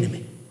of the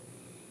enemy.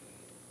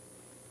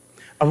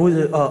 1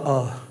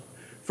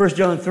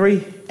 John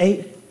 3:8,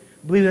 I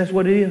believe that's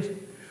what it is.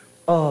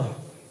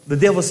 The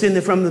devil sinned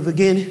it from the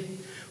beginning.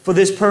 For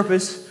this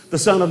purpose, the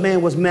Son of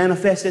Man was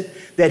manifested,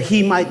 that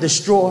he might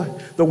destroy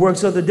the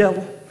works of the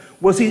devil.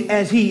 Well, see,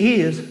 as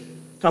he is,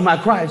 talking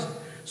about Christ,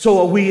 so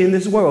are we in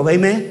this world.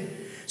 Amen?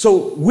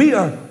 So we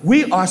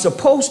are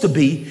supposed to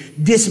be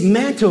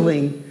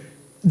dismantling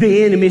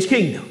the enemy's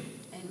kingdom.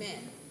 Amen.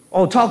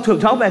 Oh, talk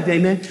back there,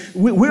 amen.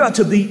 We are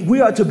to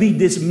be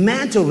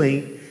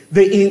dismantling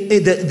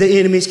the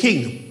enemy's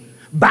kingdom.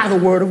 by the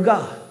word of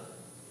God.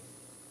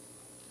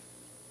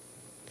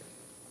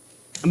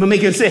 Am I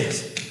making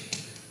sense?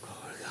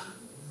 Glory to God.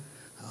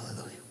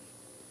 Hallelujah.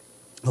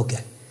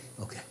 Okay.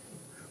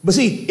 But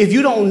see, if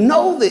you don't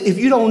know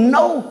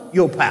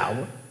your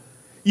power,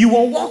 you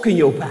won't walk in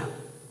your power.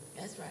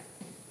 That's right.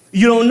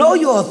 You don't know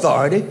your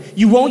authority,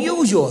 you won't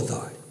use your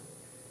authority.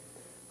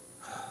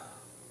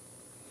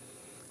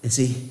 And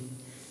see,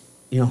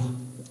 you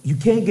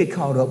can't get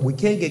caught up. We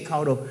can't get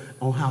caught up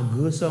on how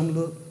good something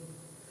look.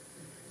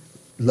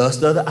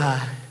 Lust of the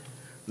eye,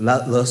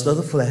 lust of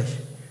the flesh,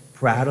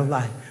 pride of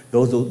life.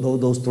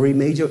 Those three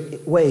major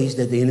ways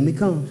that the enemy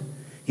comes.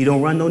 He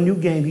don't run no new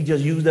game. He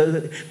just used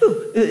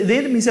look, the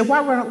enemy said,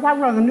 why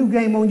run a new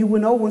game on you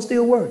when the old one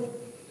still works?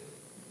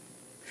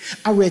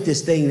 I read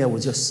this thing that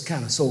was just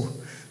kind of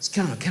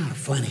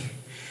funny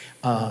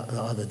the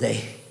other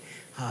day.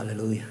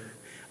 Hallelujah.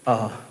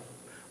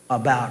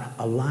 About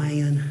a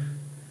lion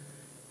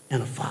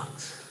and a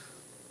fox.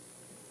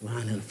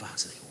 Lion and a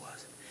fox, I think it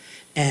was.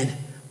 And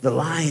the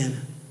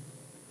lion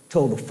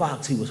told the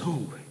fox he was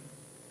hungry.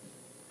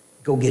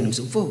 Go get him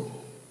some food.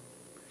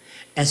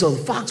 And so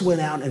the fox went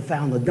out and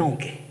found the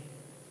donkey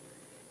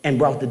and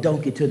brought the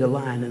donkey to the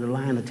lion, and the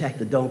lion attacked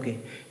the donkey,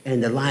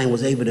 and the lion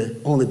was able to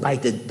only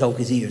bite the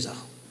donkey's ears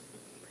off.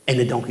 And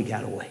the donkey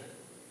got away.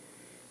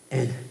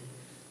 And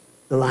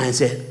the lion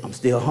said, I'm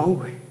still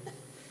hungry.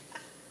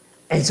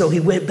 And so he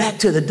went back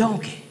to the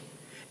donkey,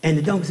 and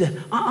the donkey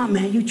said,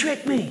 man, you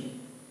tricked me.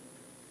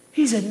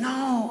 He said,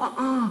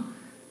 no,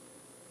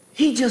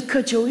 he just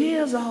cut your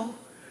ears off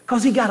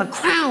because he got a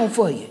crown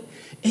for you.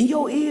 And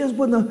your ears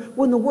wouldn't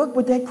work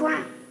with that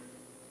crown.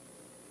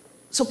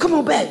 So come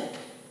on back.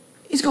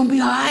 It's going to be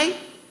all right.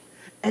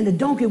 And the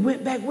donkey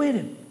went back with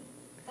him.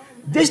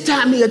 This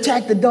time he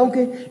attacked the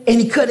donkey and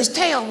he cut his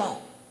tail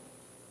off.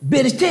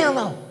 Bit his tail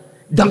off.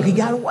 Donkey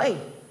got away.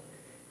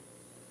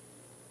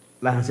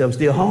 Lion said, I'm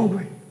still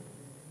hungry.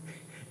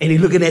 And he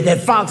looking at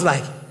that fox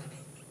like,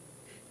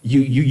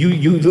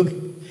 you look.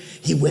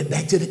 He went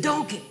back to the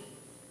donkey.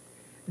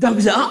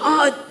 Donkey said,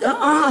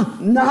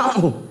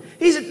 no.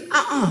 He said,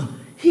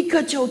 He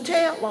cut your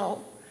tail off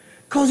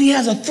because he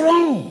has a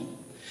throne.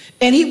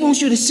 And he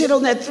wants you to sit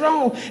on that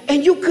throne.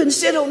 And you couldn't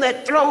sit on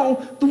that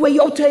throne the way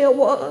your tail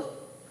was.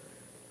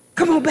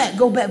 Come on back.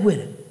 Go back with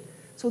him.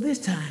 So this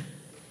time,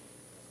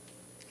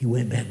 he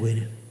went back with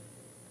him.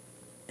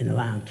 And the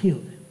lion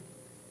killed him.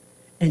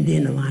 And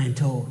then the lion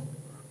told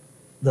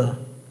the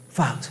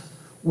fox,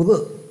 well,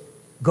 look,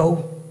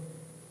 go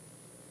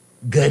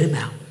gut him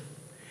out.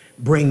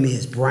 Bring me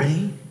his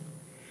brain.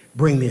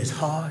 Bring me his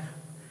heart.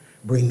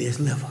 Bring me his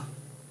liver.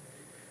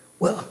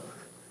 Well,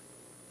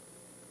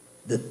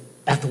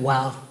 after a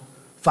while,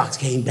 fox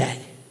came back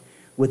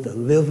with the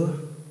liver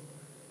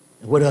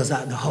and what else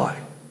out the heart?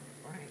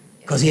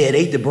 Because he had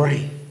ate the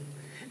brain.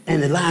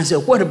 And the lion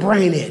said, where the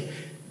brain at?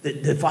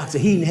 The fox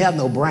said, he didn't have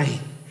no brain.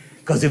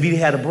 Because if he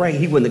had a brain,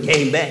 he wouldn't have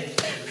came back.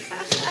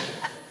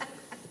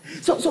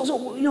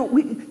 So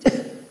we...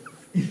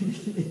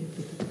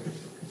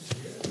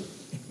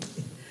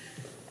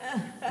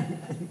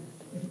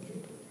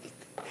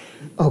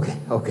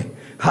 Okay.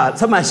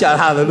 Somebody shout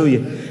hallelujah.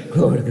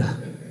 Glory to God.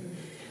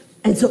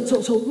 And so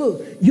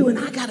look, you and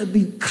I got to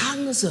be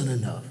cognizant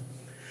enough.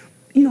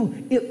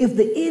 If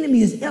the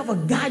enemy has ever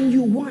gotten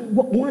you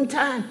one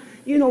time,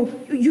 you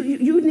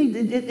need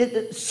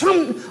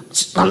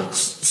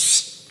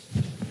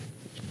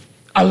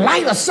a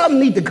light or something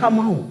need to come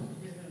on.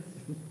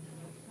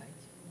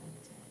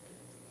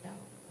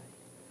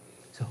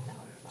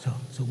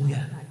 So we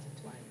got.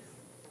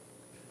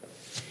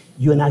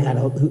 You and I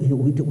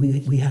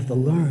we have to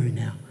learn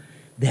now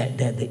that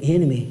the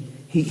enemy,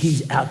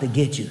 he's out to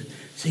get you.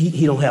 So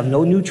he don't have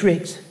no new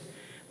tricks.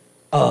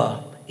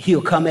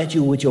 He'll come at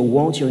you with your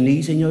wants, your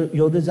needs, and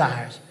your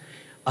desires.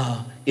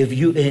 If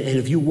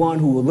you one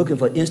who are looking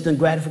for instant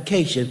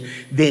gratification,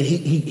 then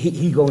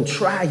he gonna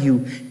try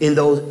you in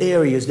those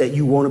areas that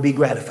you want to be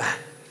gratified.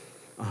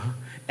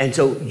 And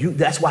so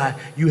that's why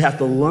you have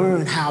to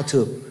learn how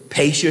to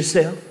pace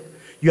yourself.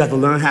 You have to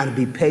learn how to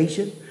be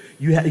patient.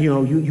 You have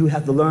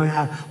to learn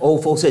how,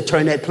 old folks said,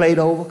 turn that plate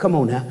over. Come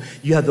on now.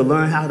 You have to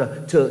learn how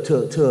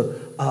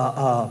to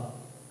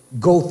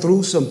go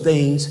through some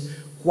things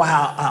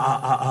while,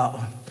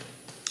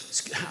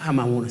 how am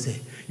I want to say?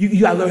 You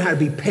got to learn how to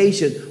be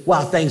patient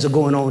while things are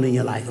going on in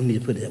your life. Let me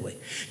just put it that way.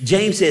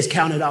 James says,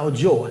 count it all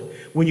joy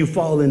when you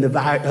fall into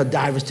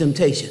diverse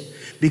temptation,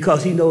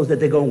 because he knows that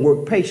they're going to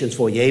work patience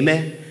for you.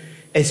 Amen.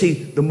 And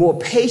see, the more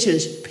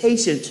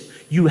patience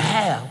you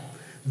have,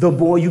 the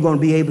more you're going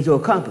to be able to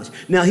accomplish.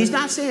 Now, he's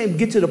not saying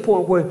get to the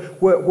point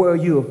where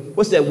you,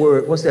 what's that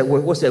word?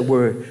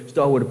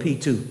 Start with a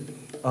P2.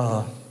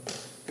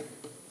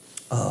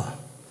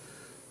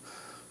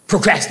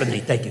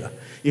 Procrastinate. Thank you.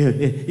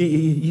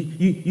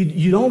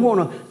 You don't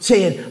want to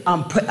say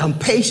I'm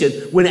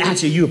patient when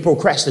actually you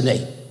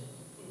procrastinate.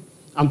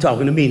 I'm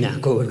talking to me now.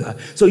 Go to God.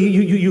 So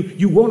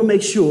you want to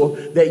make sure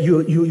that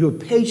you're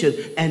patient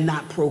and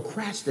not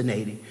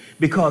procrastinating,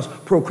 because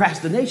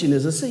procrastination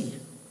is a sin.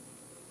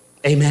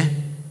 Amen.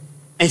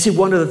 And see,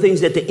 one of the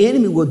things that the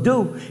enemy will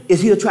do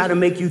is he'll try to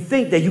make you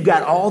think that you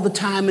got all the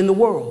time in the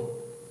world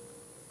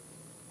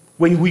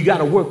when we got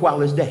to work while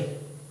it's day.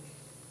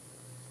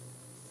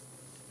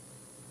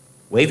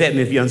 Wave at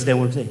me if you understand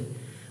what I'm saying.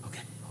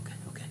 Okay.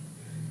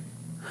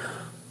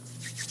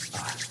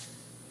 All right.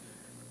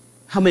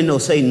 How many know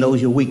Satan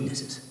knows your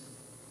weaknesses?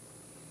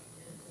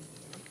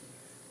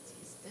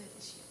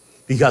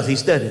 Because he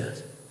studies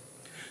us.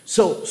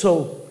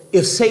 So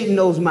if Satan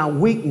knows my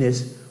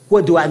weakness,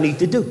 what do I need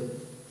to do?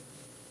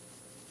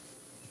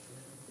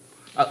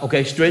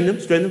 Okay, strengthen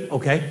them.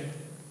 Okay.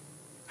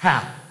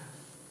 How?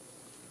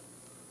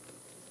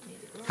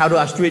 How do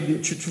I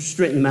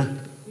strengthen my?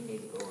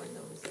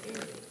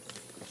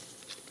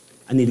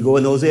 I need to go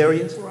in those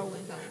areas.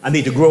 I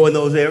need to grow in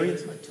those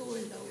areas.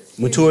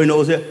 Mature in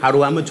those areas. How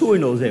do I mature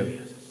in those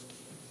areas?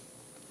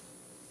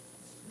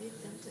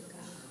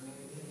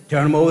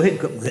 Turn them over him.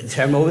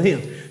 Turn them over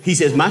him. He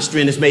says, my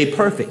strength is made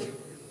perfect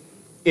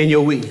in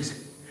your weakness.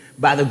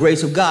 By the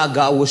grace of God,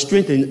 God will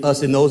strengthen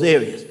us in those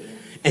areas.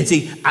 And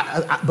see,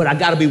 but I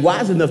got to be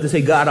wise enough to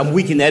say, God, I'm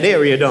weak in that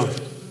area, don't I?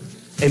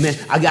 Amen.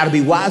 I got to be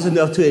wise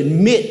enough to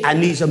admit I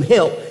need some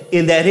help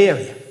in that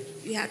area.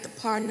 You have to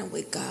partner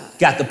with God.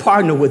 Got to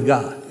partner with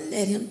God.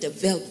 Let him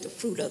develop the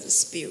fruit of the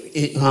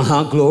Spirit.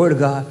 Glory to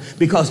God.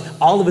 Because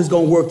all of it's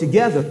going to work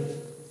together.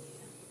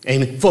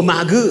 Amen. For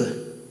my good.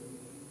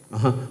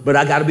 But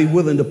I got to be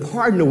willing to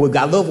partner with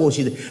God. I love what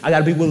she did. I got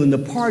to be willing to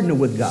partner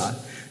with God.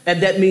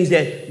 And that means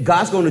that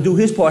God's going to do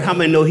his part. How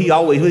many know he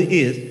always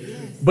is? Yes.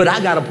 But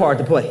I got a part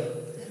to play.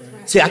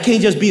 Right. See, I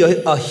can't just be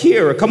a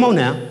hearer. Come on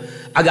now.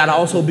 I got to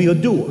also be a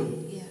doer.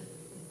 Yeah.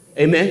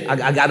 Amen.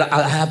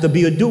 I have to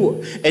be a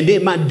doer. And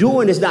then my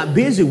doing is not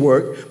busy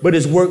work, but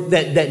it's work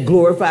that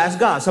glorifies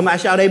God. Somebody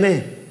shout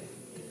amen.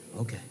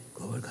 Okay.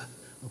 Glory to God.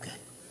 Okay.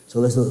 So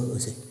let's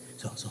see.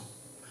 So.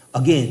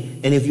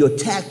 Again, and if you're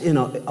attacked in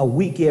a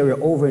weak area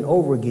over and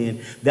over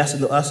again, that's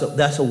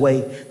a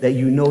way that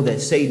you know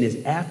that Satan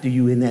is after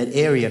you in that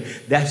area.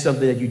 That's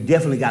something that you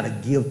definitely got to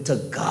give to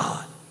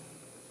God.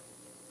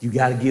 You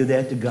got to give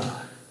that to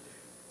God.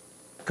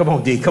 Come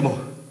on, D, come on. I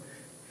was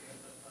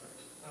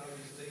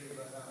thinking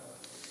about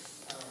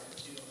how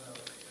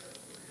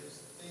there's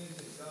things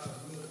that God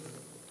will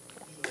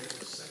do,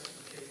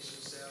 sanctification,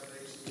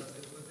 salvation,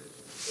 nothing with it.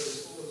 But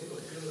as far as,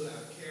 building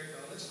our character,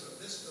 all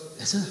this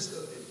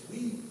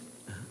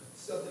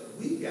stuff that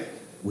we got to do.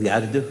 We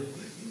got to do.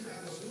 You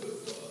got to do it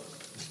for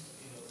us.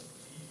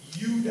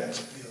 You got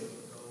to build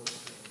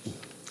those.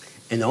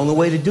 And the only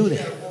way to do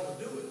that,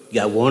 you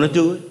got to want to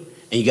do it.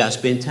 And you got to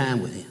spend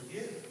time with him.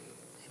 Yeah.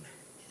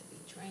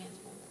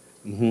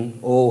 Amen.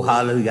 Oh,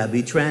 hallelujah. You got to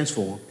be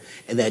transformed.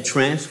 And that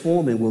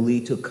transforming will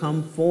lead to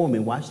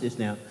conforming, watch this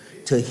now,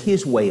 to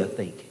his way of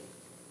thinking,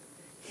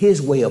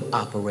 his way of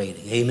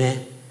operating.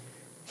 Amen.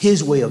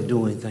 His way of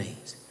doing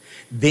things.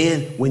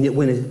 Then when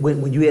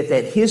you at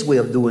that his way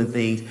of doing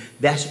things,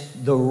 that's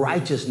the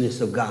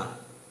righteousness of God.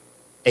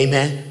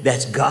 Amen.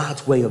 That's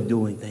God's way of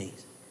doing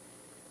things.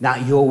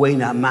 Not your way,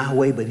 not my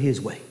way, but his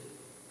way.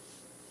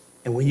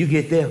 And when you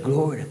get there,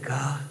 glory to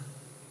God,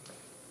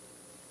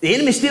 the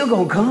enemy's still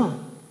going to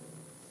come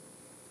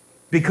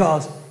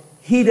because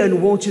he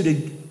doesn't want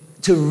you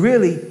to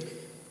really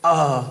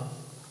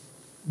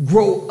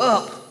grow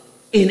up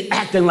in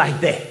acting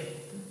like that.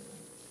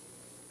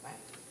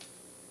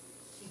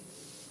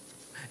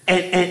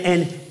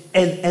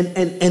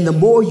 And the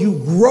more you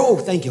grow,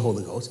 thank you,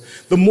 Holy Ghost,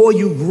 the more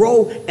you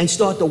grow and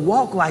start to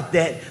walk like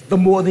that, the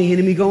more the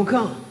enemy going to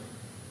come.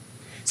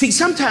 See,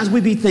 sometimes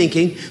we be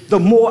thinking the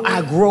more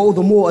I grow,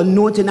 the more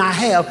anointing I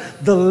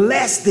have, the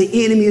less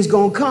the enemy is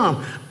going to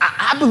come.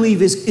 I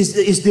believe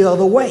it's the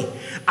other way.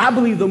 I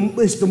believe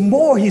it's the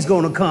more he's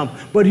going to come.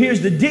 But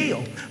here's the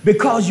deal.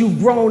 Because you've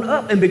grown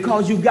up and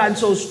because you've gotten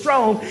so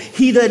strong,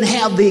 he doesn't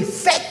have the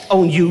effect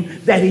on you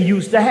that he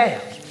used to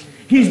have.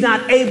 He's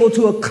not able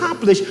to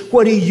accomplish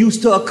what he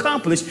used to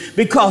accomplish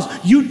because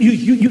you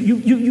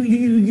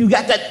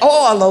got that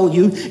oil on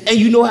you and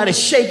you know how to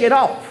shake it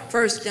off.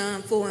 1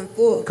 John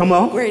 4:4. Come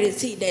on. Greater is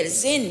he that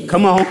is in me.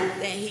 Come on.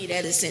 Than he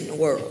that is in the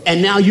world.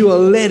 And now you are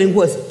letting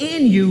what's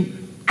in you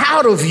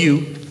out of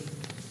you.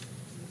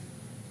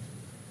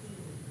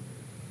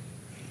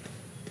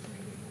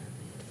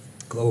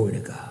 Glory to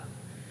God.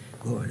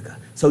 Glory to God.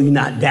 So you're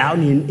not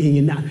doubting and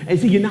you're not, and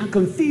so you're not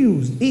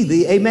confused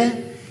either.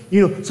 Amen.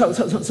 You know, so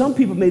some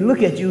people may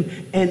look at you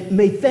and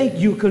may think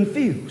you're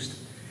confused.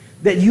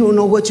 That you don't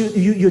know what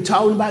you're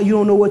talking about. You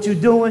don't know what you're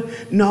doing.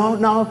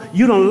 No,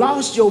 you done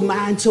lost your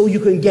mind so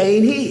you can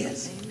gain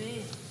his.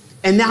 Amen.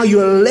 And now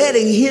you're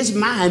letting his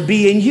mind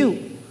be in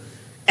you.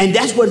 And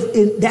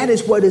that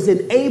is what is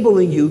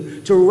enabling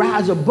you to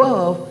rise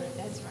above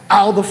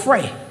all the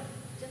fray.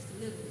 Just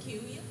a little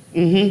peculiar.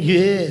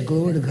 Yeah,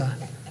 glory to God.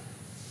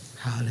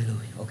 Hallelujah.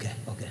 Okay.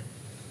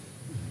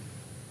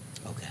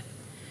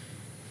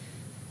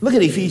 Look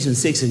at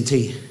Ephesians 6 and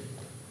 10.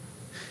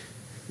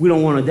 We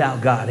don't want to doubt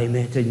God.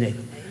 Amen. Tell your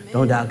neighbor. Amen.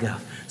 Don't doubt God.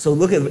 So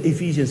look at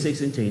Ephesians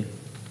 6 and 10.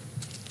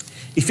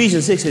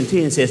 Ephesians 6 and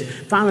 10 says,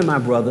 finally, my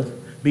brothers,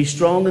 be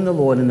strong in the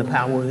Lord and the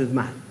power of his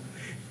might.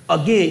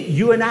 again,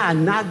 you and I are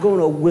not going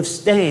to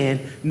withstand,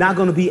 not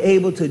going to be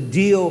able to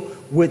deal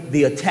with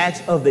the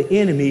attacks of the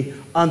enemy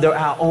under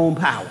our own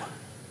power.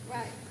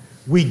 Right.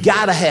 We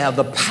got to have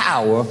the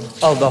power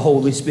of the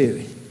Holy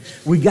Spirit.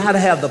 We got to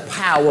have the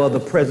power of the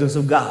presence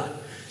of God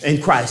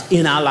and Christ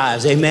in our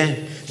lives.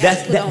 Amen.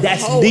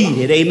 That's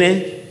needed.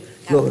 Amen.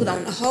 Put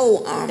on the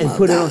whole armor and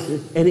put of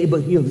it God. on, and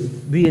but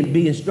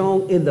being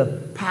strong in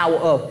the power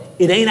of,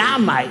 it ain't our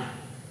might,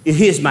 it's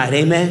his might.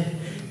 Amen.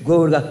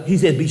 Glory to God. He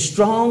said, be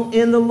strong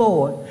in the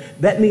Lord.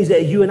 That means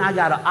that you and I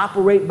got to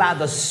operate by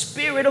the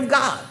Spirit of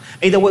God.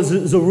 Ain't that what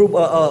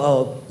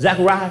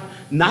Zechariah?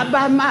 Not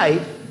by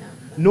might,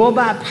 nor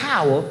by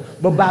power,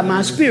 but by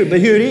my Spirit. But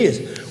here it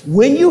is.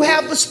 When you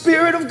have the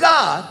Spirit of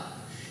God,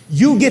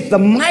 you get the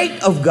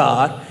might of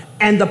God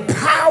and the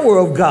power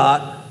of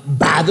God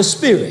by the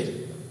Spirit.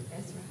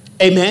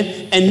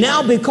 Amen. And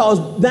now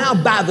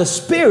by the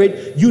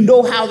Spirit, you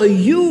know how to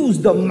use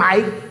the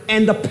might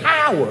and the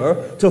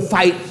power to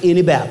fight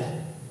any battle.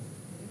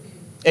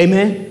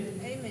 Amen.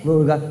 Amen.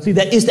 Glory to God. See,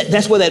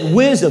 that's where that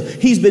wisdom,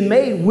 he's been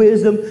made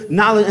wisdom,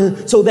 knowledge,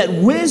 and so that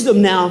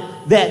wisdom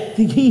now that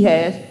he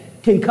has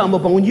can come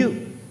upon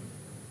you.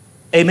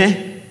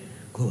 Amen.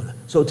 Glory to God.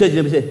 So tell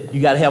you,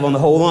 you got to have on the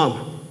whole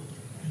armor.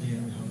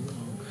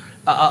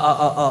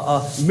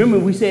 Remember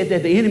we said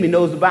that the enemy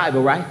knows the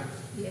Bible, right?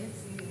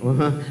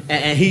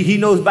 And he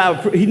knows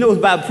Bible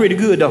pretty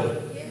good,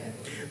 though. Yeah.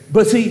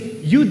 But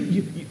see,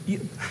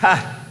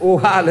 oh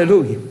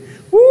hallelujah,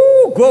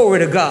 woo, glory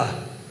to God.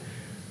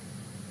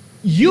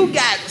 You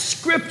got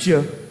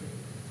scripture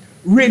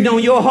written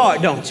on your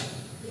heart, don't you?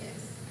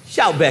 Yes.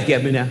 Shout back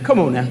at me now. Come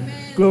on now.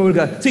 Amen. Glory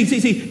to God.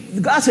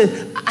 See. God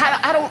said,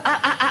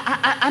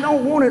 I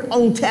don't want it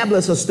on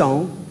tablets of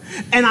stone.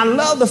 And I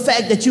love the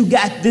fact that you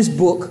got this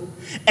book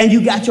and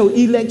you got your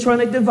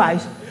electronic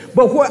device.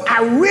 But where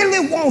I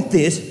really want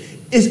this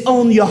is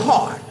on your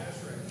heart.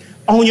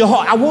 On your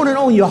heart. I want it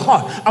on your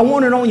heart. I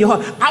want it on your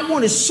heart. I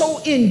want it so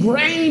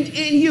ingrained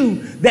in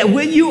you that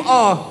when you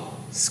are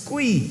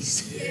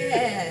squeezed,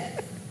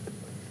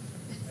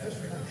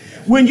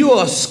 when you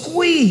are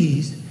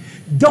squeezed,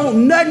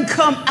 don't nothing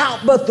come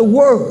out but the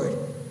word.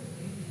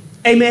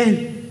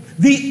 Amen.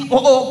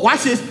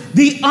 Watch this.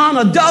 The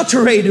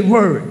unadulterated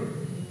word.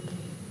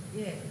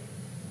 Yeah.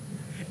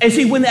 And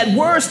see, when that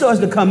word starts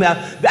to come out,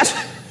 that's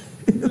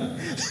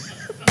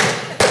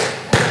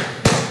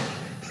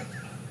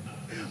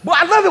Boy,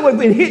 I love it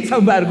when it hits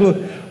somebody.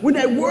 When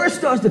that word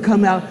starts to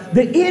come out,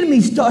 the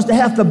enemy starts to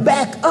have to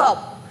back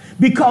up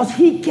because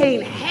he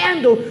can't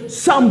handle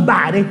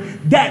somebody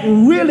that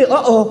really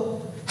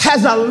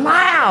has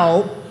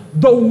allowed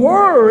the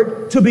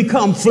word to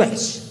become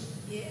flesh.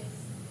 Yes.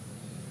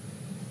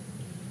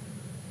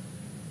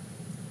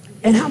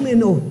 And how many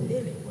know?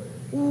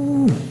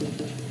 Ooh,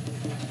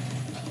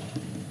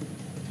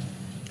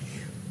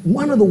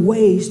 one of the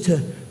ways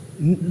to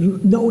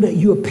know that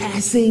you're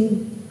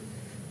passing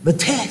the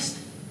test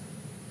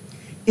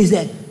is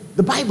that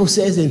the Bible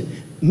says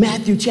in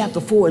Matthew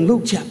chapter 4 and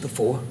Luke chapter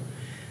 4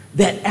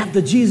 that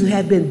after Jesus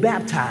had been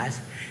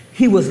baptized,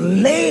 he was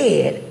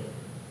led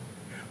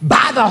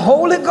by the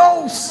Holy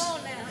Ghost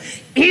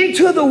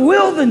into the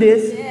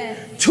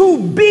wilderness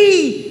to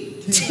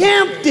be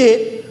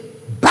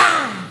tempted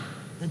by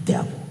the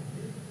devil.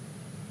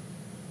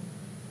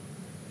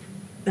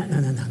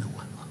 No.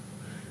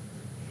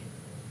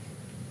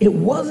 It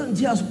wasn't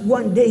just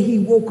one day he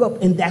woke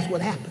up and that's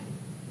what happened.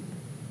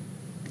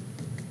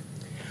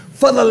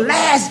 For the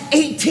last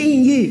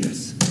 18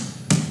 years,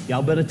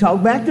 y'all better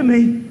talk back to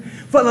me.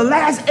 For the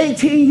last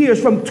 18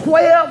 years, from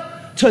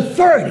 12 to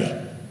 30,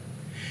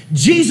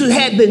 Jesus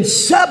had been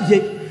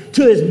subject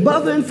to his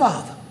mother and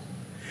father.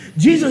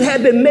 Jesus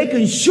had been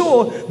making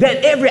sure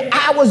that every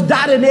I was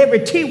dotted and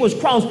every T was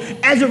crossed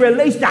as it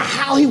relates to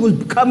how he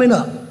was coming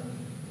up.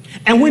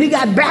 And when he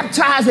got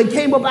baptized and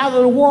came up out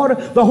of the water,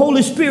 the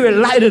Holy Spirit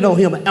lighted on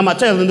him. Am I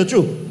telling the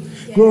truth?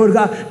 Yes. Glory to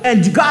God.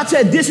 And God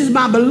said, this is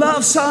my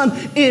beloved son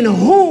in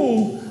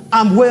whom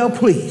I'm well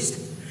pleased.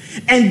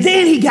 And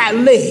then he got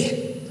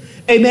led.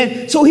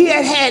 Amen. So he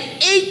had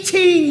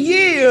 18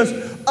 years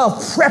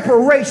of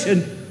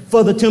preparation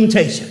for the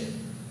temptation.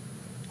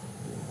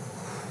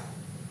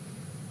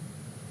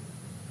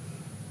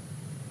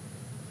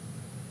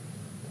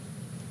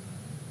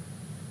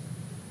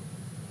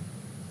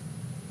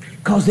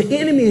 Because the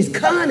enemy is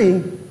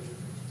cunning.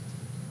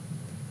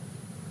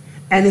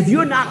 And if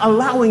you're not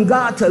allowing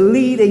God to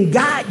lead and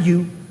guide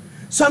you,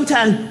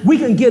 sometimes we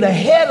can get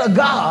ahead of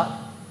God.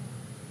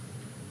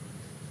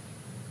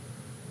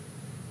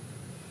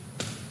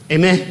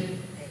 Amen.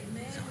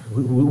 Amen.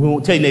 We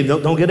won't tell you, neighbor,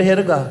 don't get ahead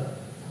of God.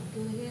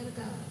 Don't get ahead of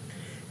God.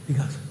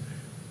 Because,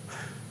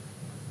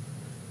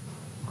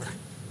 okay.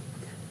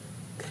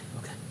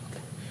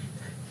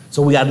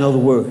 So we got to know the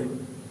word.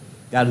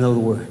 Got to know the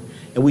word.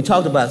 And we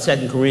talked about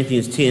 2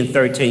 Corinthians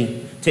 10:13.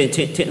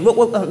 10.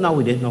 No,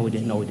 we didn't.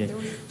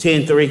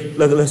 10:3.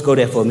 Let's go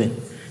there for a minute.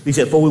 He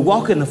said, for we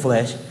walk in the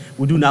flesh,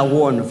 we do not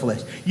war in the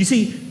flesh. You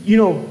see,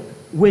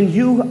 when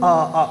you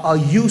are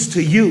used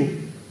to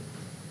you,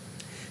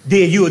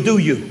 then you will do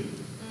you.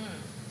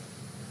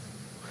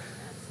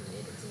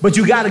 But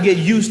you got to get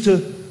used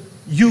to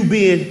you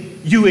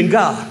being you and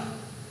God.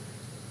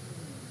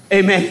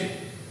 Amen.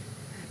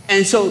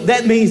 And so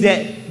that means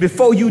that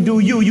before you do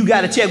you, you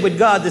got to check with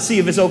God to see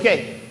if it's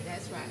okay.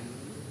 That's right.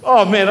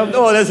 Oh, man.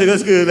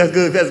 That's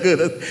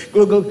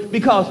good.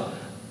 Because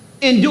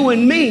in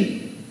doing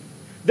me,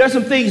 there's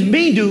some things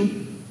me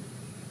do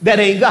that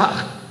ain't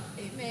God.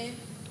 Amen.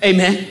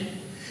 Amen.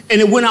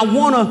 And when I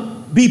want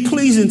to be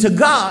pleasing to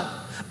God,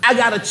 I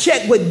got to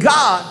check with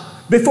God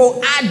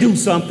before I do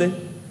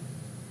something.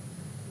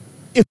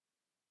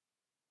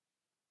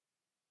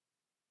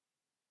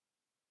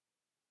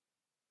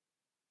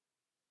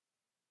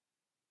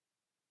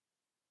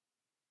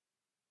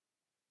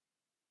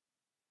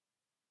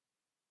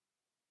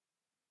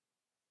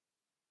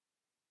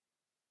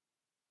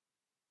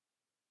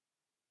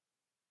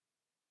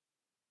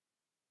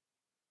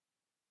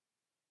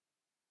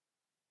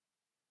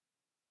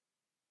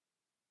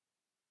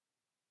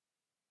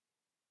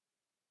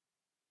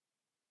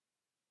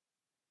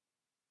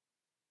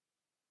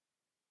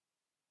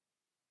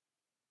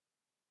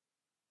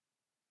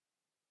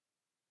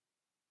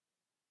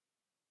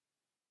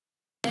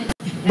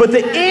 But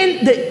the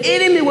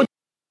enemy will.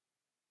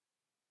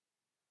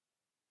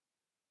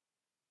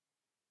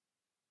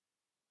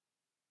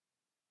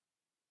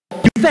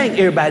 You think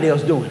everybody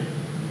else doing it.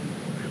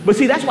 But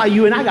see, that's why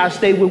you and I got to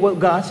stay with what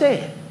God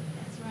said.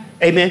 That's right.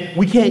 Amen.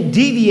 We can't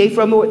deviate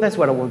from it. That's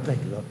what I want to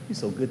thank you, Lord. You're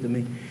so good to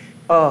me.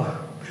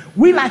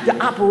 We like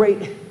to operate,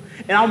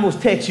 and I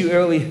almost text you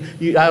earlier.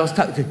 I was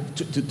talking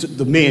to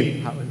the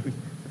men.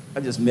 I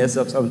just mess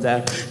up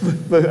sometimes.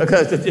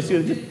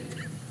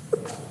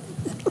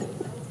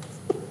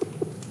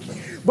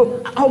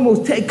 But I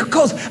almost take,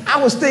 because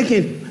I was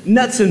thinking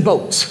nuts and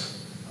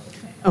bolts.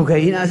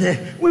 Okay, you know what I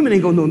said? Women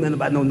ain't gonna know nothing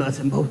about no nuts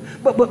and bolts.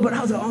 But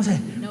I was gonna say,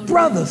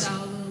 brothers.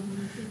 I'm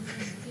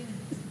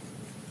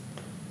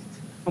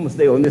gonna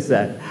stay on this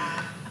side.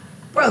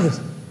 Brothers,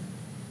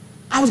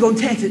 I was gonna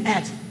text and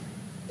ask,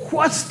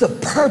 what's the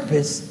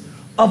purpose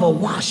of a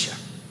washer?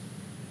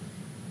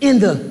 In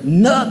the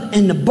nut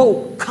and the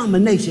bolt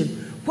combination,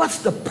 what's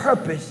the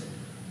purpose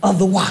of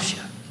the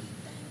washer?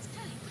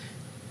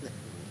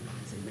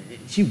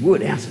 She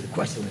would answer the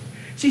question.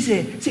 She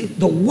said, see,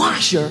 the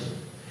washer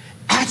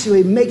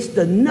actually makes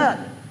the nut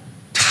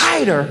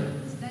tighter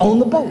on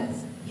the bolt.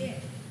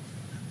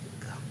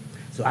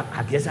 So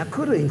I guess I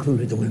could have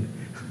included the women.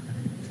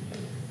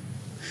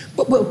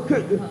 But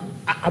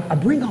I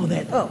bring all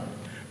that up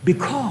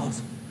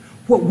because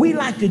what we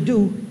like to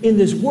do in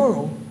this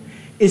world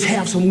is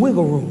have some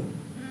wiggle room.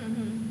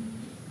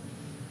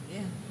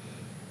 Yeah.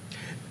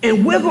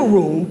 And wiggle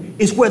room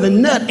is where the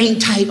nut ain't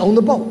tight on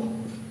the bolt.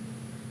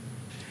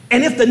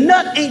 And if the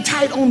nut ain't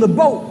tight on the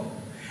bolt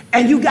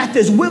and you got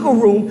this wiggle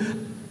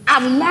room,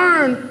 I've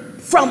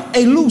learned from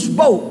a loose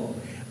bolt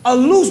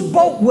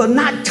will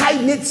not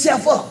tighten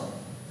itself up.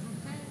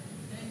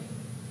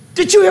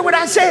 Did you hear what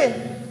I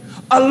said?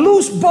 A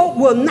loose bolt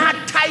will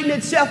not tighten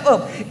itself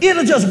up.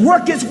 It'll just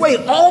work its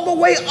way all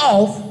the way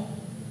off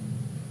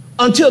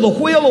until the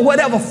wheel or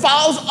whatever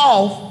falls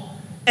off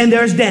and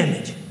there's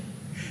damage.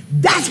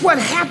 That's what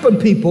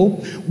happened, people,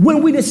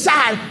 when we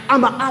decide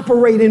I'm going to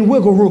operate in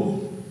wiggle room.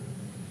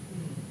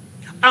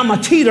 I'm a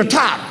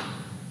teeter-totter.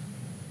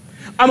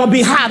 I'm going to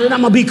be hot and I'm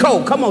going to be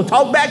cold. Come on,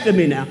 talk back to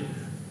me now.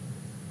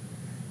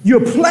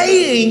 You're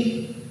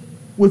playing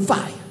with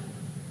fire.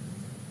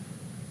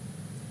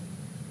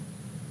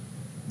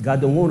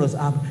 God don't want us,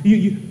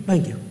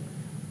 thank you,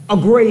 a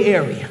gray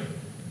area.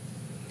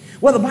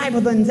 Well, the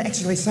Bible doesn't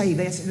actually say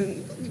that.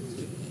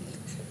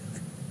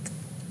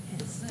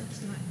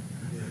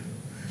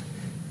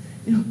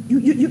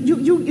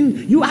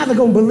 You either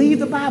going to believe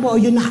the Bible or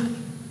you're not.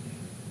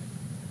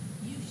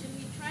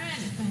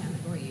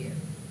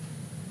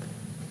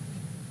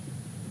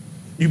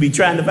 You be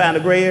trying to find a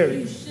gray area?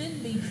 You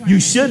should be trying. You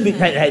should be.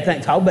 Hey,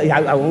 thanks. I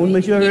want to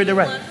make sure I heard that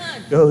right.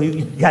 Oh,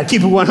 you got to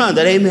keep it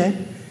 100.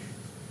 Amen.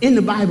 In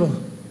the Bible,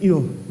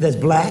 there's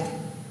black,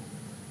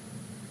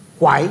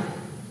 white,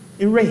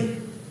 and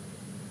red.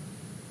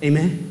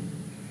 Amen.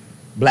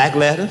 Black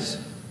letters,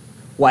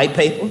 white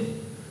paper,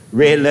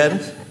 red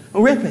letters,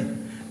 and red paper.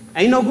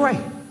 Ain't no gray.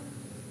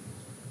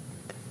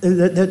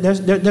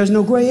 There's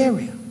no gray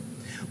area.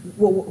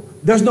 Well,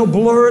 there's no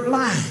blurred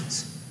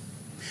lines.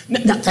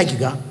 Now, thank you,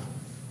 God.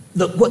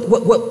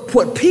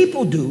 What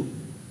people do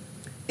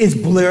is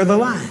blur the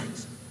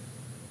lines.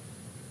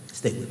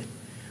 Stay with me.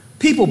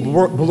 People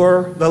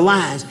blur the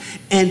lines,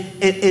 and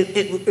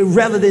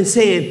rather than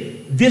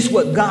saying this is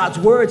what God's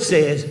word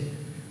says,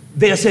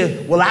 they'll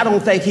say, well, I don't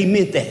think he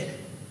meant that.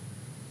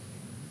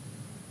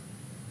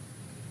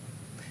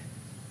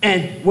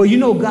 And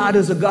well, God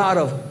is a God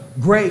of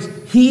grace.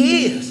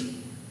 He is.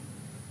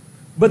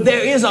 But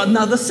there is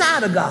another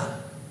side of God.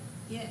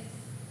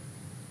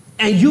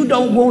 And you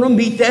don't want to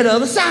meet that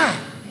other side.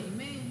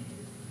 Amen.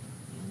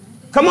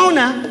 Come on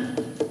now.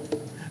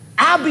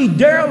 I'll be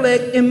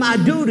derelict in my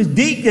duties.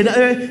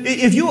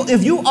 If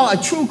you are a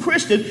true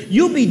Christian,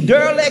 you'll be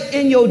derelict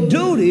in your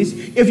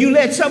duties if you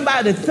let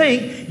somebody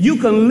think you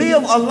can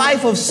live a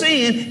life of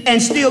sin and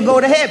still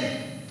go to heaven.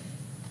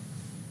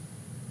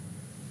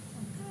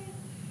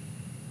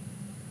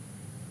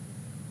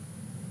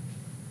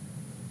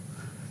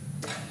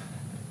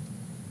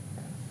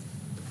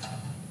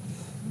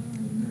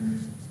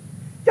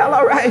 Y'all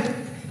all right?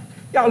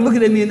 Y'all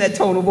looking at me in that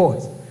tone of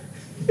voice.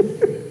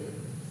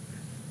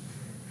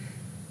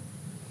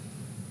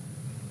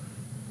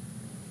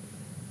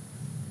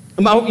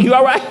 You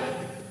all right?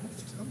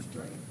 I'm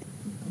straight.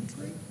 I'm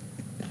straight.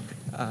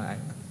 All right.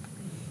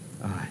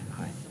 All right.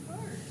 All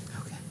right.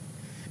 Okay.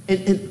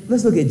 And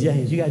let's look at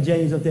James. You got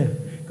James up there.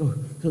 Go.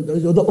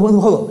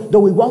 Hold on. Though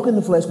we walk in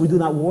the flesh, we do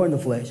not war in the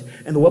flesh.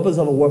 And the weapons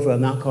of our warfare are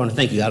not carnal.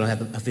 Thank you. I don't have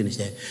to finish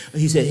that.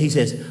 He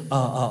says,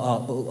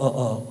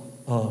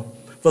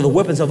 for the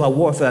weapons of our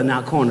warfare are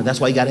not carnal. That's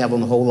why you got to have on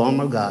the whole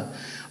armor of God.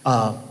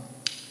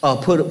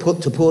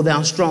 To pull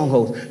down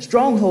strongholds.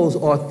 Strongholds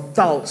are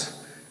thoughts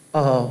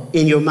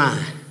in your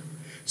mind.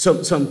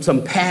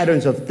 Some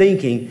patterns of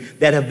thinking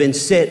that have been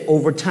set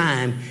over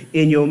time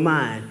in your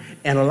mind.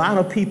 And a lot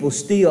of people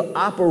still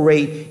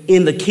operate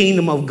in the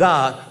kingdom of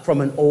God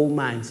from an old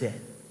mindset.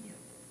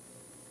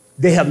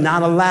 They have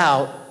not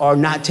allowed or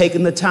not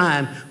taken the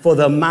time for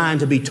their mind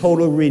to be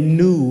totally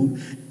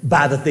renewed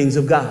by the things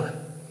of God,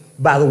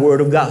 by the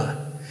word of God.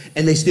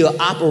 And they still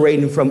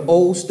operating from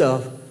old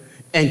stuff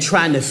and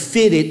trying to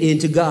fit it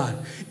into God.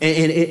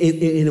 And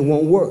it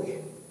won't work.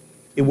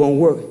 It won't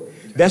work.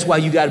 That's why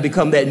you got to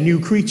become that new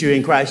creature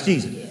in Christ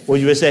Jesus. What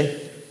you gonna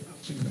say?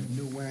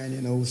 New wine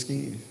in old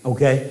skin.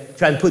 Okay.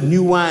 Trying to put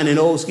new wine in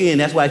old skin.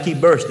 That's why I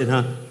keep bursting,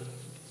 huh?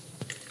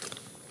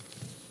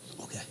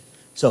 Okay.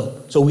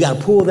 So we got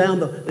to pull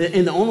down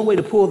and the only way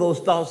to pull those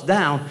thoughts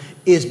down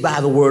is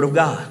by the word of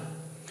God.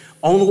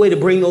 Only way to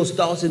bring those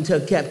thoughts into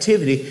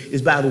captivity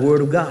is by the word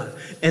of God.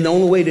 And the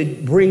only way to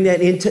bring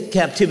that into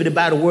captivity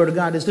by the word of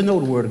God is to know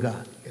the word of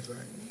God. That's right.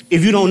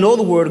 If you don't know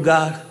the word of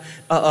God,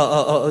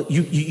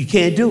 you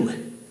can't do it.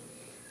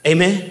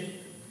 Amen?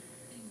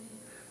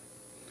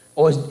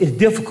 Or it's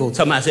difficult.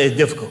 Somebody say it's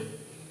difficult.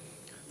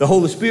 The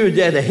Holy Spirit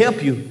there to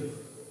help you.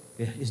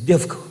 Yeah, it's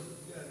difficult.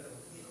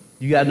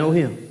 You got to know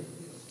him.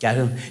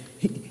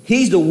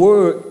 He's the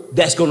word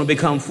that's going to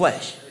become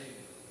flesh.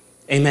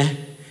 Amen?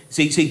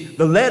 See,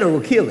 the letter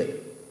will kill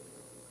it,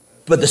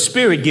 but the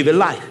spirit give it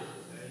life.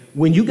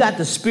 When you got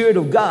the spirit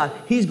of God,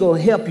 he's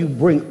going to help you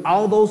bring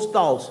all those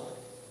thoughts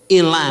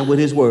in line with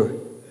his word.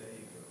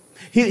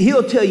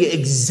 He'll tell you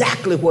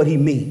exactly what he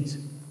means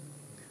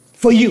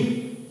for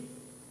you,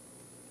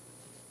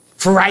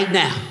 for right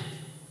now,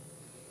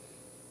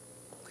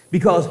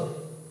 because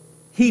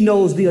he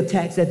knows the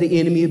attacks that the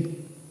enemy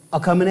are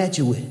coming at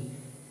you with.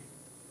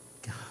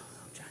 God,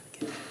 I'm trying to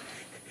get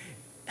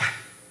that.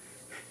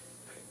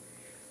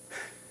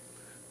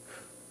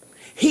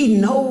 He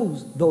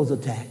knows those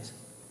attacks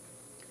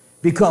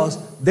because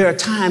there are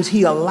times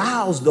he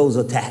allows those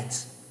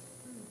attacks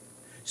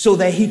so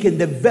that he can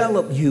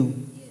develop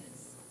you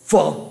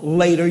for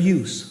later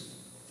use.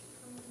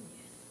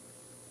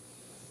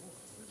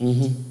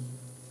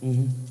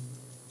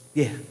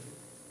 Yeah.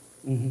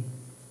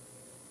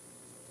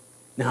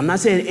 Now, I'm not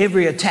saying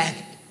every attack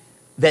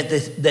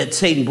that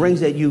Satan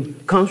brings at you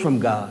comes from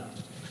God,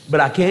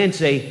 but I can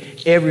say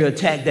every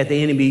attack that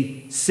the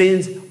enemy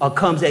sends or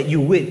comes at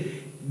you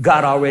with,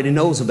 God already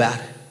knows about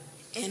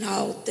it. And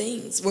all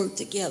things work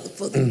together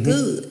for the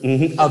good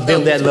of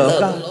them that love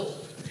God. Lord.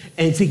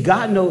 And see,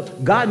 God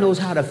knows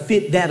how to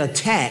fit that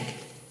attack,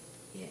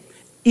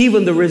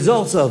 even the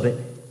results of it,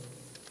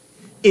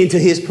 into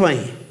his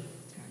plan.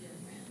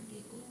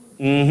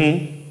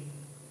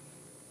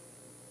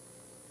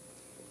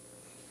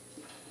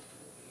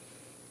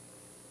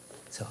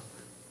 So,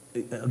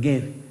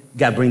 again,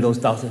 got to bring those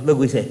thoughts in. Look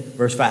what he said,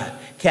 verse 5.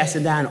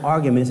 Casting down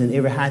arguments and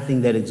every high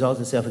thing that exalts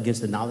itself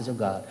against the knowledge of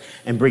God,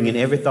 and bringing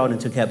every thought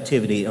into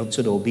captivity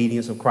unto the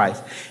obedience of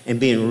Christ, and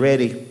being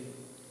ready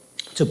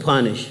to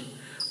punish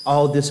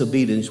all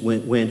disobedience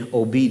when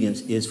obedience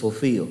is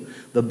fulfilled.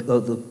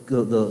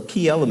 The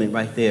key element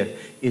right there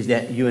is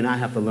that you and I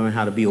have to learn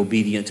how to be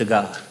obedient to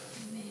God.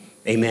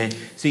 Amen.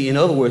 See, in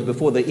other words,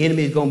 before the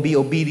enemy is going to be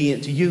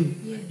obedient to you,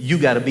 you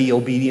got to be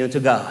obedient to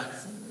God.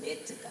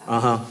 Submit to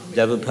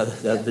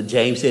God.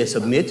 James says,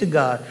 submit to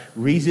God,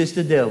 resist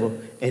the devil,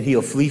 and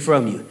he'll flee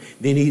from you.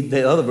 Then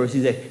the other verse,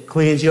 he said,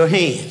 cleanse your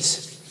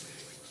hands,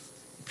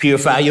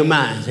 purify your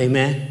minds.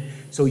 Amen.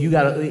 So you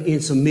got to, in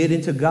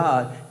submitting to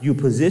God, you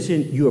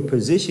are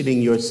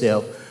positioning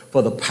yourself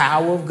for the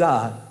power of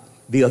God,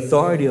 the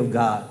authority of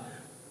God,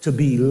 to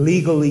be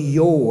legally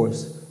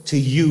yours to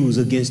use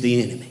against the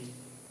enemy.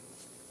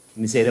 Let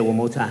me say that one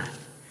more time.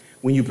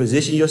 When you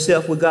position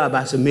yourself with God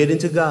by submitting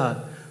to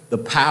God, the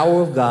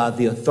power of God,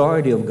 the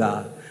authority of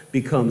God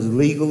becomes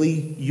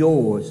legally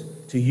yours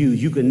to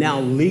use. You can now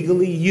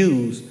legally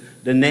use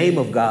the name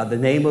of God, the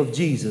name of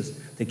Jesus,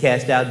 to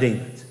cast out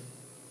demons,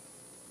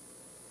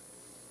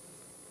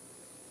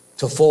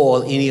 to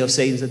foil any of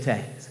Satan's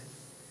attacks,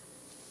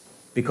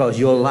 because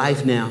your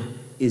life now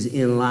is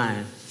in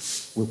line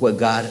with what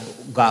God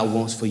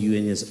wants for you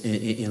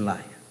in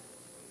life.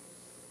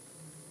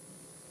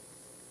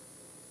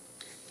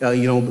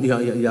 Y'all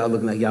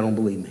looking like y'all don't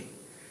believe me.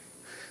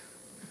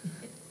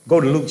 Go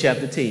to Luke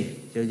chapter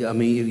 10.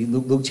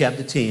 Luke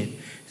chapter 10.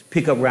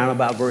 Pick up round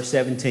about verse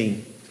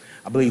 17.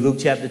 I believe Luke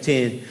chapter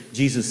 10,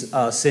 Jesus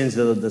sends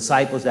the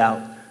disciples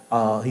out.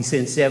 He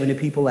sends 70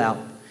 people out.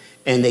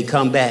 and they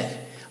come back.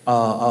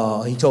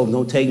 He told them,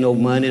 don't take no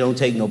money, don't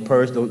take no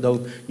purse,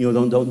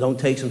 don't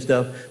take some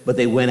stuff. But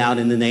they went out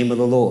in the name of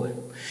the Lord.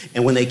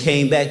 And when they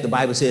came back, the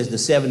Bible says the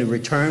 70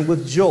 returned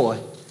with joy,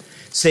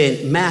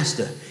 saying,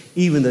 Master,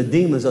 even the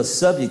demons are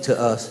subject to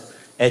us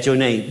at your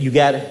name. You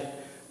got it?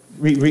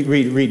 Read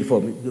it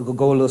for me.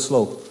 Go a little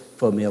slow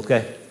for me,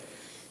 okay?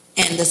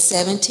 And the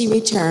 70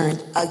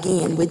 returned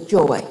again with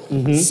joy,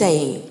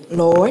 saying,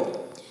 Lord,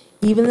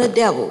 even the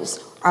devils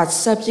are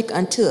subject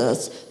unto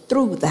us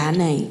through thy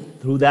name.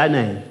 Through thy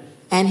name.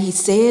 And he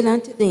said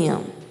unto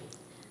them,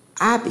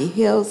 I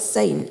beheld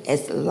Satan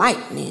as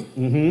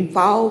lightning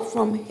fall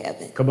from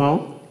heaven. Come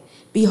on.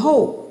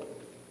 Behold,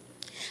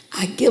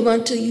 I give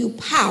unto you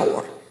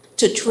power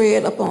to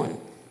tread upon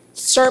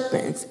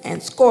serpents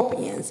and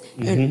scorpions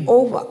and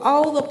over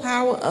all the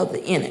power of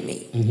the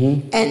enemy,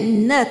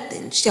 and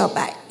nothing shall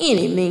by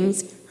any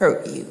means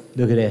hurt you.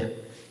 Look at that.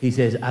 He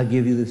says, I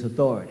give you this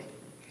authority.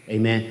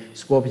 Amen.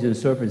 Scorpions and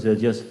serpents are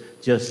just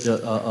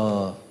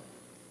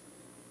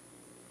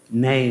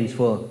names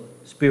for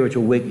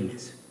spiritual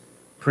wickedness,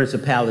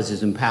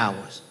 principalities and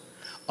powers.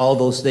 All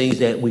those things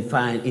that we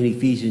find in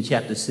Ephesians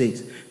chapter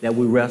 6 that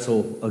we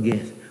wrestle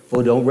against. For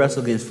we don't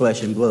wrestle against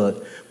flesh and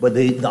blood, but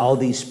all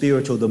these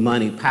spiritual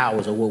demonic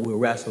powers are what we're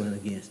wrestling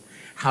against.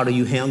 How do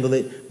you handle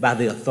it? By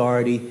the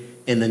authority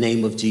in the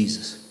name of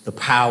Jesus. The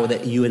power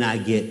that you and I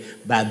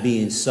get by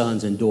being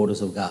sons and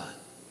daughters of God.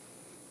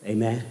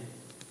 Amen.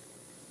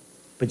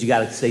 But you got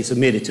to stay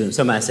submitted to him.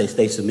 Somebody say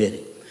stay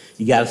submitted.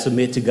 You got to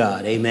submit to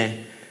God.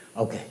 Amen.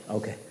 Okay.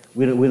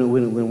 We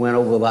went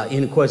over about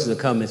any questions or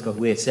comments because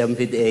we're at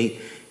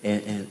 7:58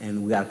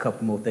 and we got a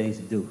couple more things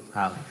to do.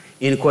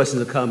 Any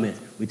questions or comments?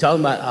 We're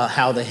talking about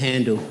how to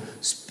handle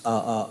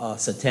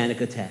satanic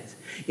attacks.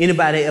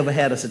 Anybody ever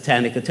had a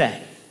satanic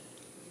attack?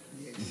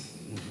 Yes.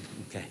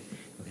 Okay.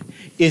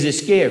 Is it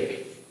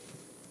scary?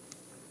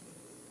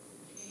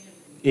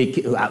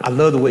 I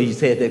love the way you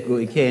said that.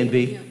 It can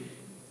be.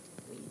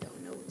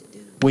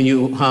 When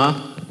you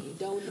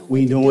don't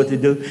know what to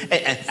do.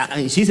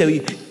 And she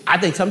said, I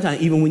think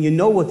sometimes even when you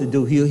know what to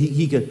do,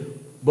 he can.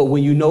 But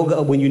when you know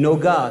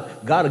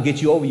God, God will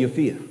get you over your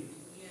fear.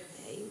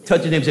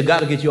 Touch your name and say,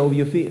 God will get you over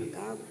your fear.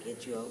 God will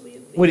get you over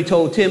your fear. What he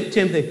told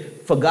Timothy,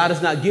 for God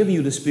has not given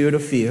you the spirit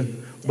of fear,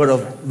 but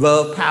of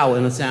love, power,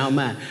 and a sound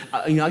mind.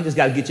 I just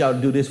got to get y'all to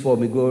do this for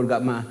me. Glory to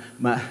God,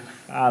 my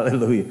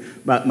hallelujah.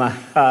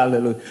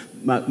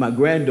 My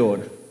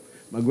granddaughter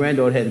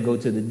had to go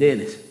to the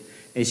dentist,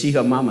 and she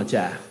her mama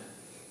child.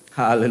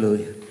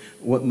 Hallelujah.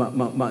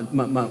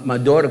 My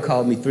daughter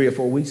called me 3 or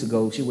 4 weeks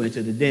ago. She went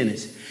to the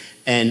dentist,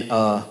 and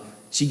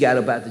she got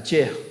up out the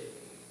chair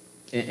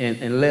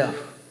and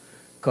left.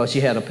 Because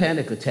she had a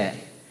panic attack.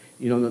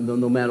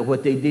 No matter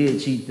what they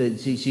did, she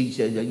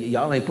said,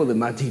 y'all ain't pulling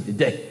my teeth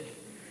today.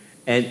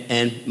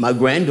 And my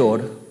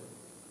granddaughter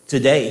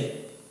today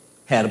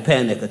had a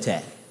panic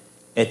attack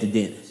at the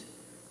dentist.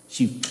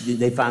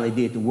 They finally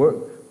did the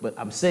work. But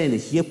I'm saying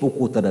this, thank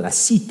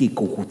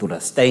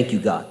you,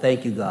 God.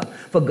 Thank you, God.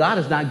 For God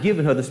has not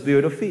given her the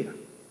spirit of fear,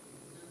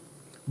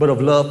 but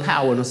of love,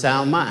 power, and a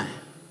sound mind.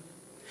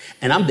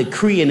 And I'm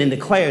decreeing and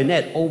declaring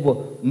that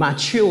over my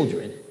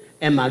children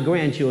and my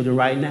grandchildren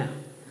right now,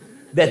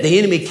 that the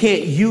enemy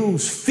can't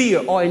use fear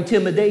or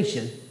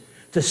intimidation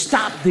to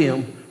stop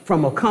them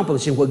from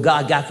accomplishing what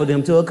God got for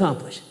them to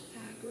accomplish.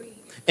 I agree.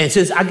 And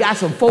since I got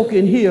some folk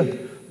in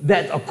here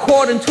that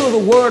according to the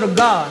word of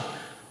God,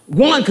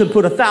 one could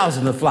put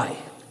 1,000 to flight.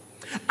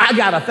 I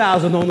got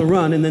 1,000 on the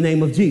run in the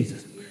name of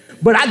Jesus.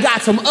 But I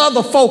got some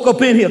other folk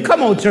up in here,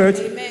 come on church,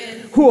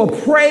 Amen, who are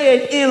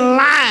praying in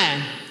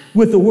line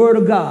with the word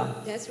of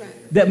God. that's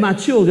right. That my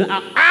children,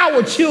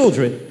 our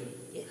children,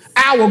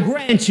 our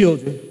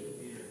grandchildren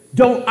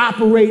don't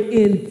operate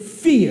in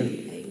fear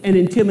and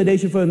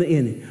intimidation from the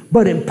enemy,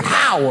 but in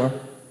power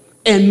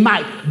and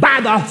might by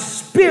the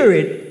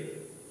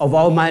Spirit of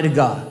Almighty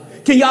God.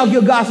 Can y'all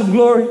give God some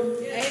glory?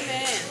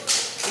 Amen.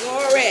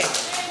 Glory.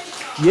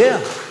 Yeah.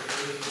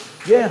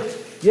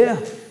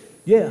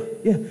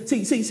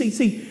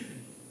 See.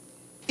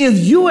 If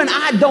you and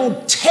I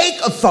don't take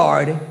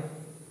authority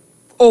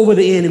over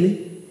the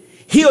enemy,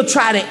 he'll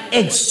try to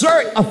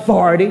exert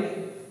authority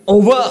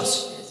over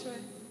us.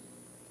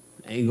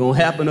 Ain't gonna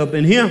happen up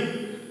in here.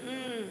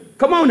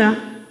 Come on now.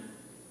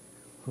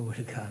 Glory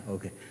to God.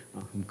 Okay.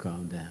 I'm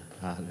calm down.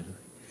 Hallelujah.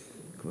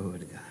 Glory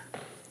to God.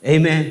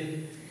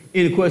 Amen.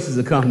 Any questions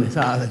or comments?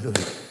 Hallelujah.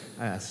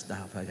 I gotta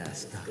stop.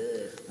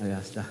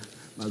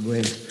 My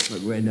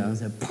granddaughter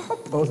said,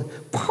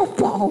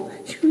 Papa,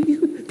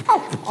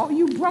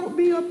 you brought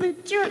me up in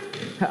church.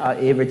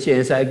 Every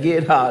chance I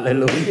get,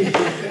 hallelujah.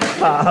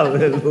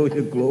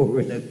 Hallelujah.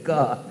 Glory to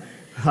God.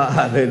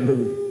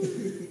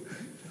 Hallelujah.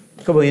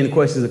 Come on, any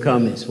questions or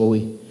comments before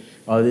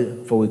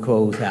we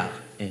close out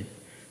and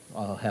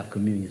have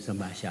communion?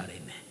 Somebody shout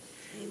amen.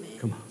 Amen.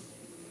 Come on.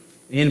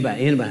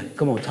 Anybody.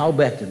 Come on, talk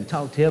back to me.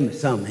 Tell me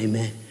something.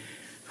 Amen.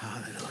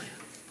 Hallelujah.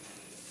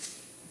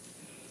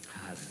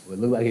 Well,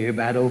 look like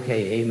everybody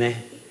okay. Amen.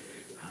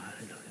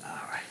 Hallelujah.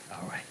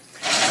 All right.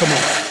 Come on.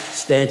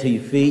 Stand to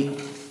your feet.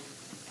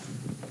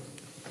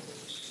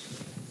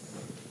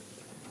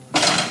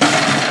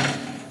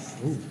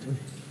 Ooh.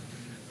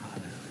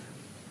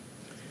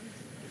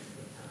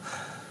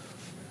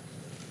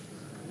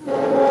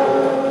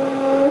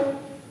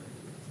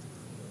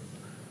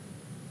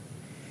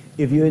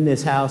 If you're in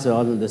this house or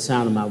under the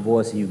sound of my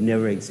voice and you've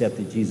never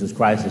accepted Jesus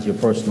Christ as your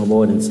personal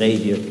Lord and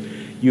Savior,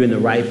 you're in the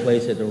right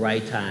place at the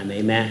right time.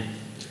 Amen.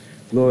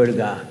 Glory to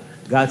God.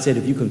 God said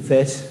if you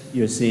confess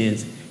your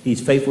sins,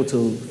 he's faithful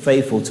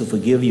to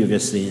forgive you of your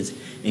sins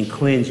and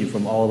cleanse you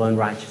from all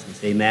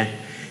unrighteousness. Amen.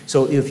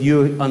 So if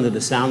you're under the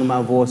sound of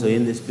my voice or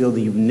in this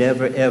building, you've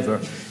never, ever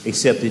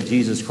accepted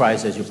Jesus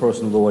Christ as your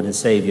personal Lord and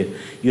Savior,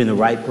 you're in the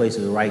right place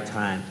at the right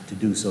time to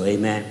do so.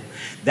 Amen.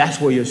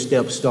 That's where your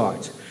step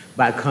starts.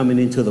 By coming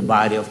into the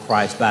body of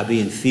Christ, by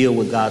being filled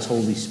with God's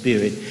Holy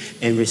Spirit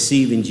and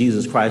receiving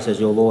Jesus Christ as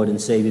your Lord and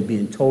Savior,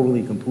 being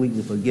totally,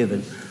 completely forgiven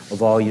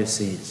of all your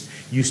sins.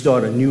 You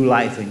start a new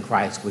life in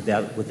Christ with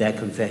that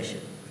confession.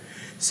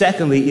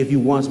 Secondly, if you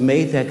once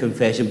made that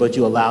confession, but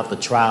you allowed the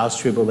trials,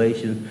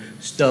 tribulation,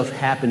 stuff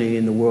happening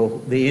in the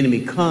world, the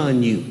enemy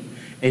con you,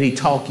 and he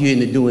talk you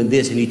into doing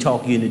this, and he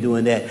talk you into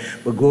doing that.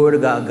 But glory to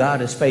God,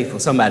 God is faithful.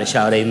 Somebody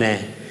shout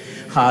amen.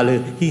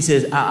 Hallelujah. He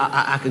says,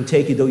 I can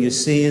take you though your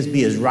sins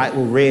be as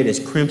red as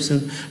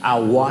crimson.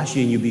 I'll wash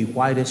you and you'll be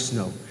white as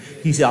snow.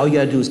 He said, all you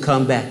got to do is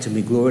come back to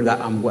me. Glory to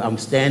God. I'm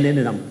standing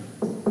and I'm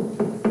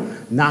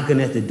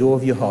knocking at the door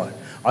of your heart.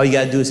 All you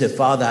got to do is say,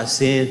 Father, I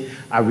sinned.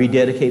 I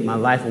rededicate my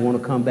life. I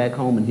want to come back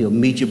home. And he'll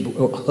meet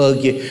you, hug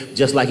you,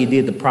 just like he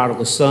did the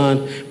prodigal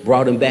son,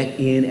 brought him back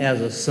in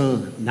as a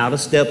son, not a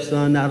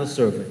stepson, not a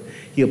servant.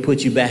 He'll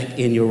put you back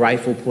in your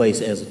rightful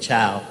place as a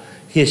child,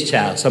 his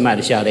child.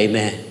 Somebody shout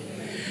amen.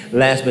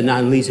 Last but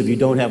not least, if you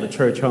don't have a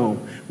church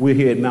home, we're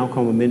here at Mount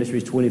Carmel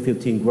Ministries,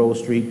 2015 Grove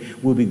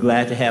Street. We'll be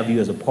glad to have you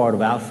as a part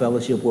of our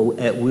fellowship.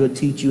 We'll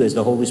teach you as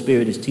the Holy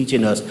Spirit is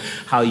teaching us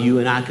how you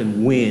and I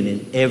can win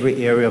in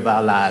every area of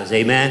our lives.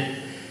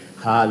 Amen?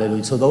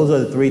 Hallelujah. So those are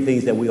the three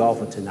things that we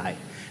offer tonight.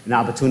 An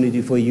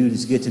opportunity for you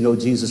to get to know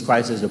Jesus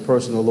Christ as your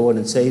personal Lord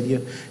and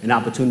Savior. An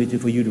opportunity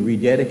for you to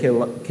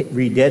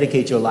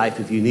rededicate your life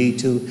if you need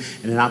to.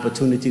 And an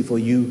opportunity for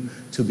you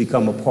to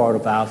become a part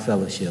of our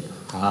fellowship.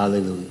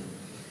 Hallelujah.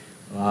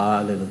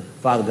 Hallelujah.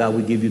 Father God,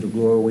 we give you the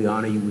glory, we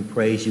honor you, we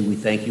praise you, we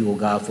thank you, oh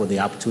God, for the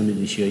opportunity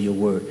to share your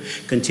word.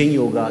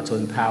 Continue, oh God, to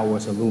empower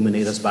us,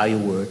 illuminate us by your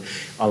word,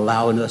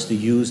 allowing us to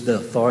use the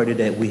authority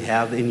that we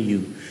have in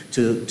you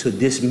to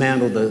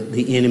dismantle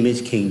the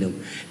enemy's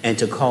kingdom and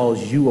to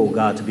cause you, oh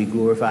God, to be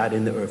glorified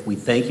in the earth. We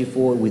thank you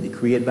for it. We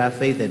decree it by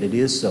faith that it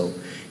is so.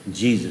 In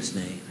Jesus'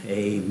 name,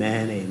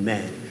 amen,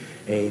 amen,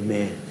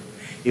 amen.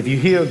 If you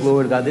hear,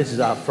 glory to God, this is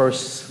our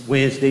first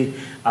Wednesday,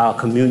 our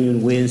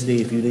Communion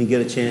Wednesday. If you didn't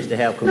get a chance to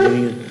have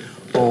communion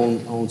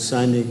on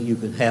Sunday, you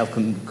can have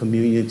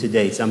communion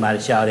today. Somebody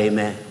shout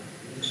amen.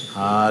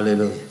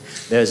 Hallelujah.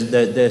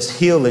 There's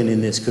healing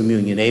in this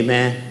communion,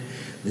 amen.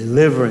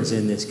 Deliverance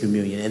in this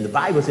communion. And the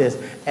Bible says,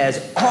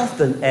 as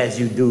often as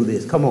you do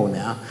this, come on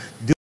now,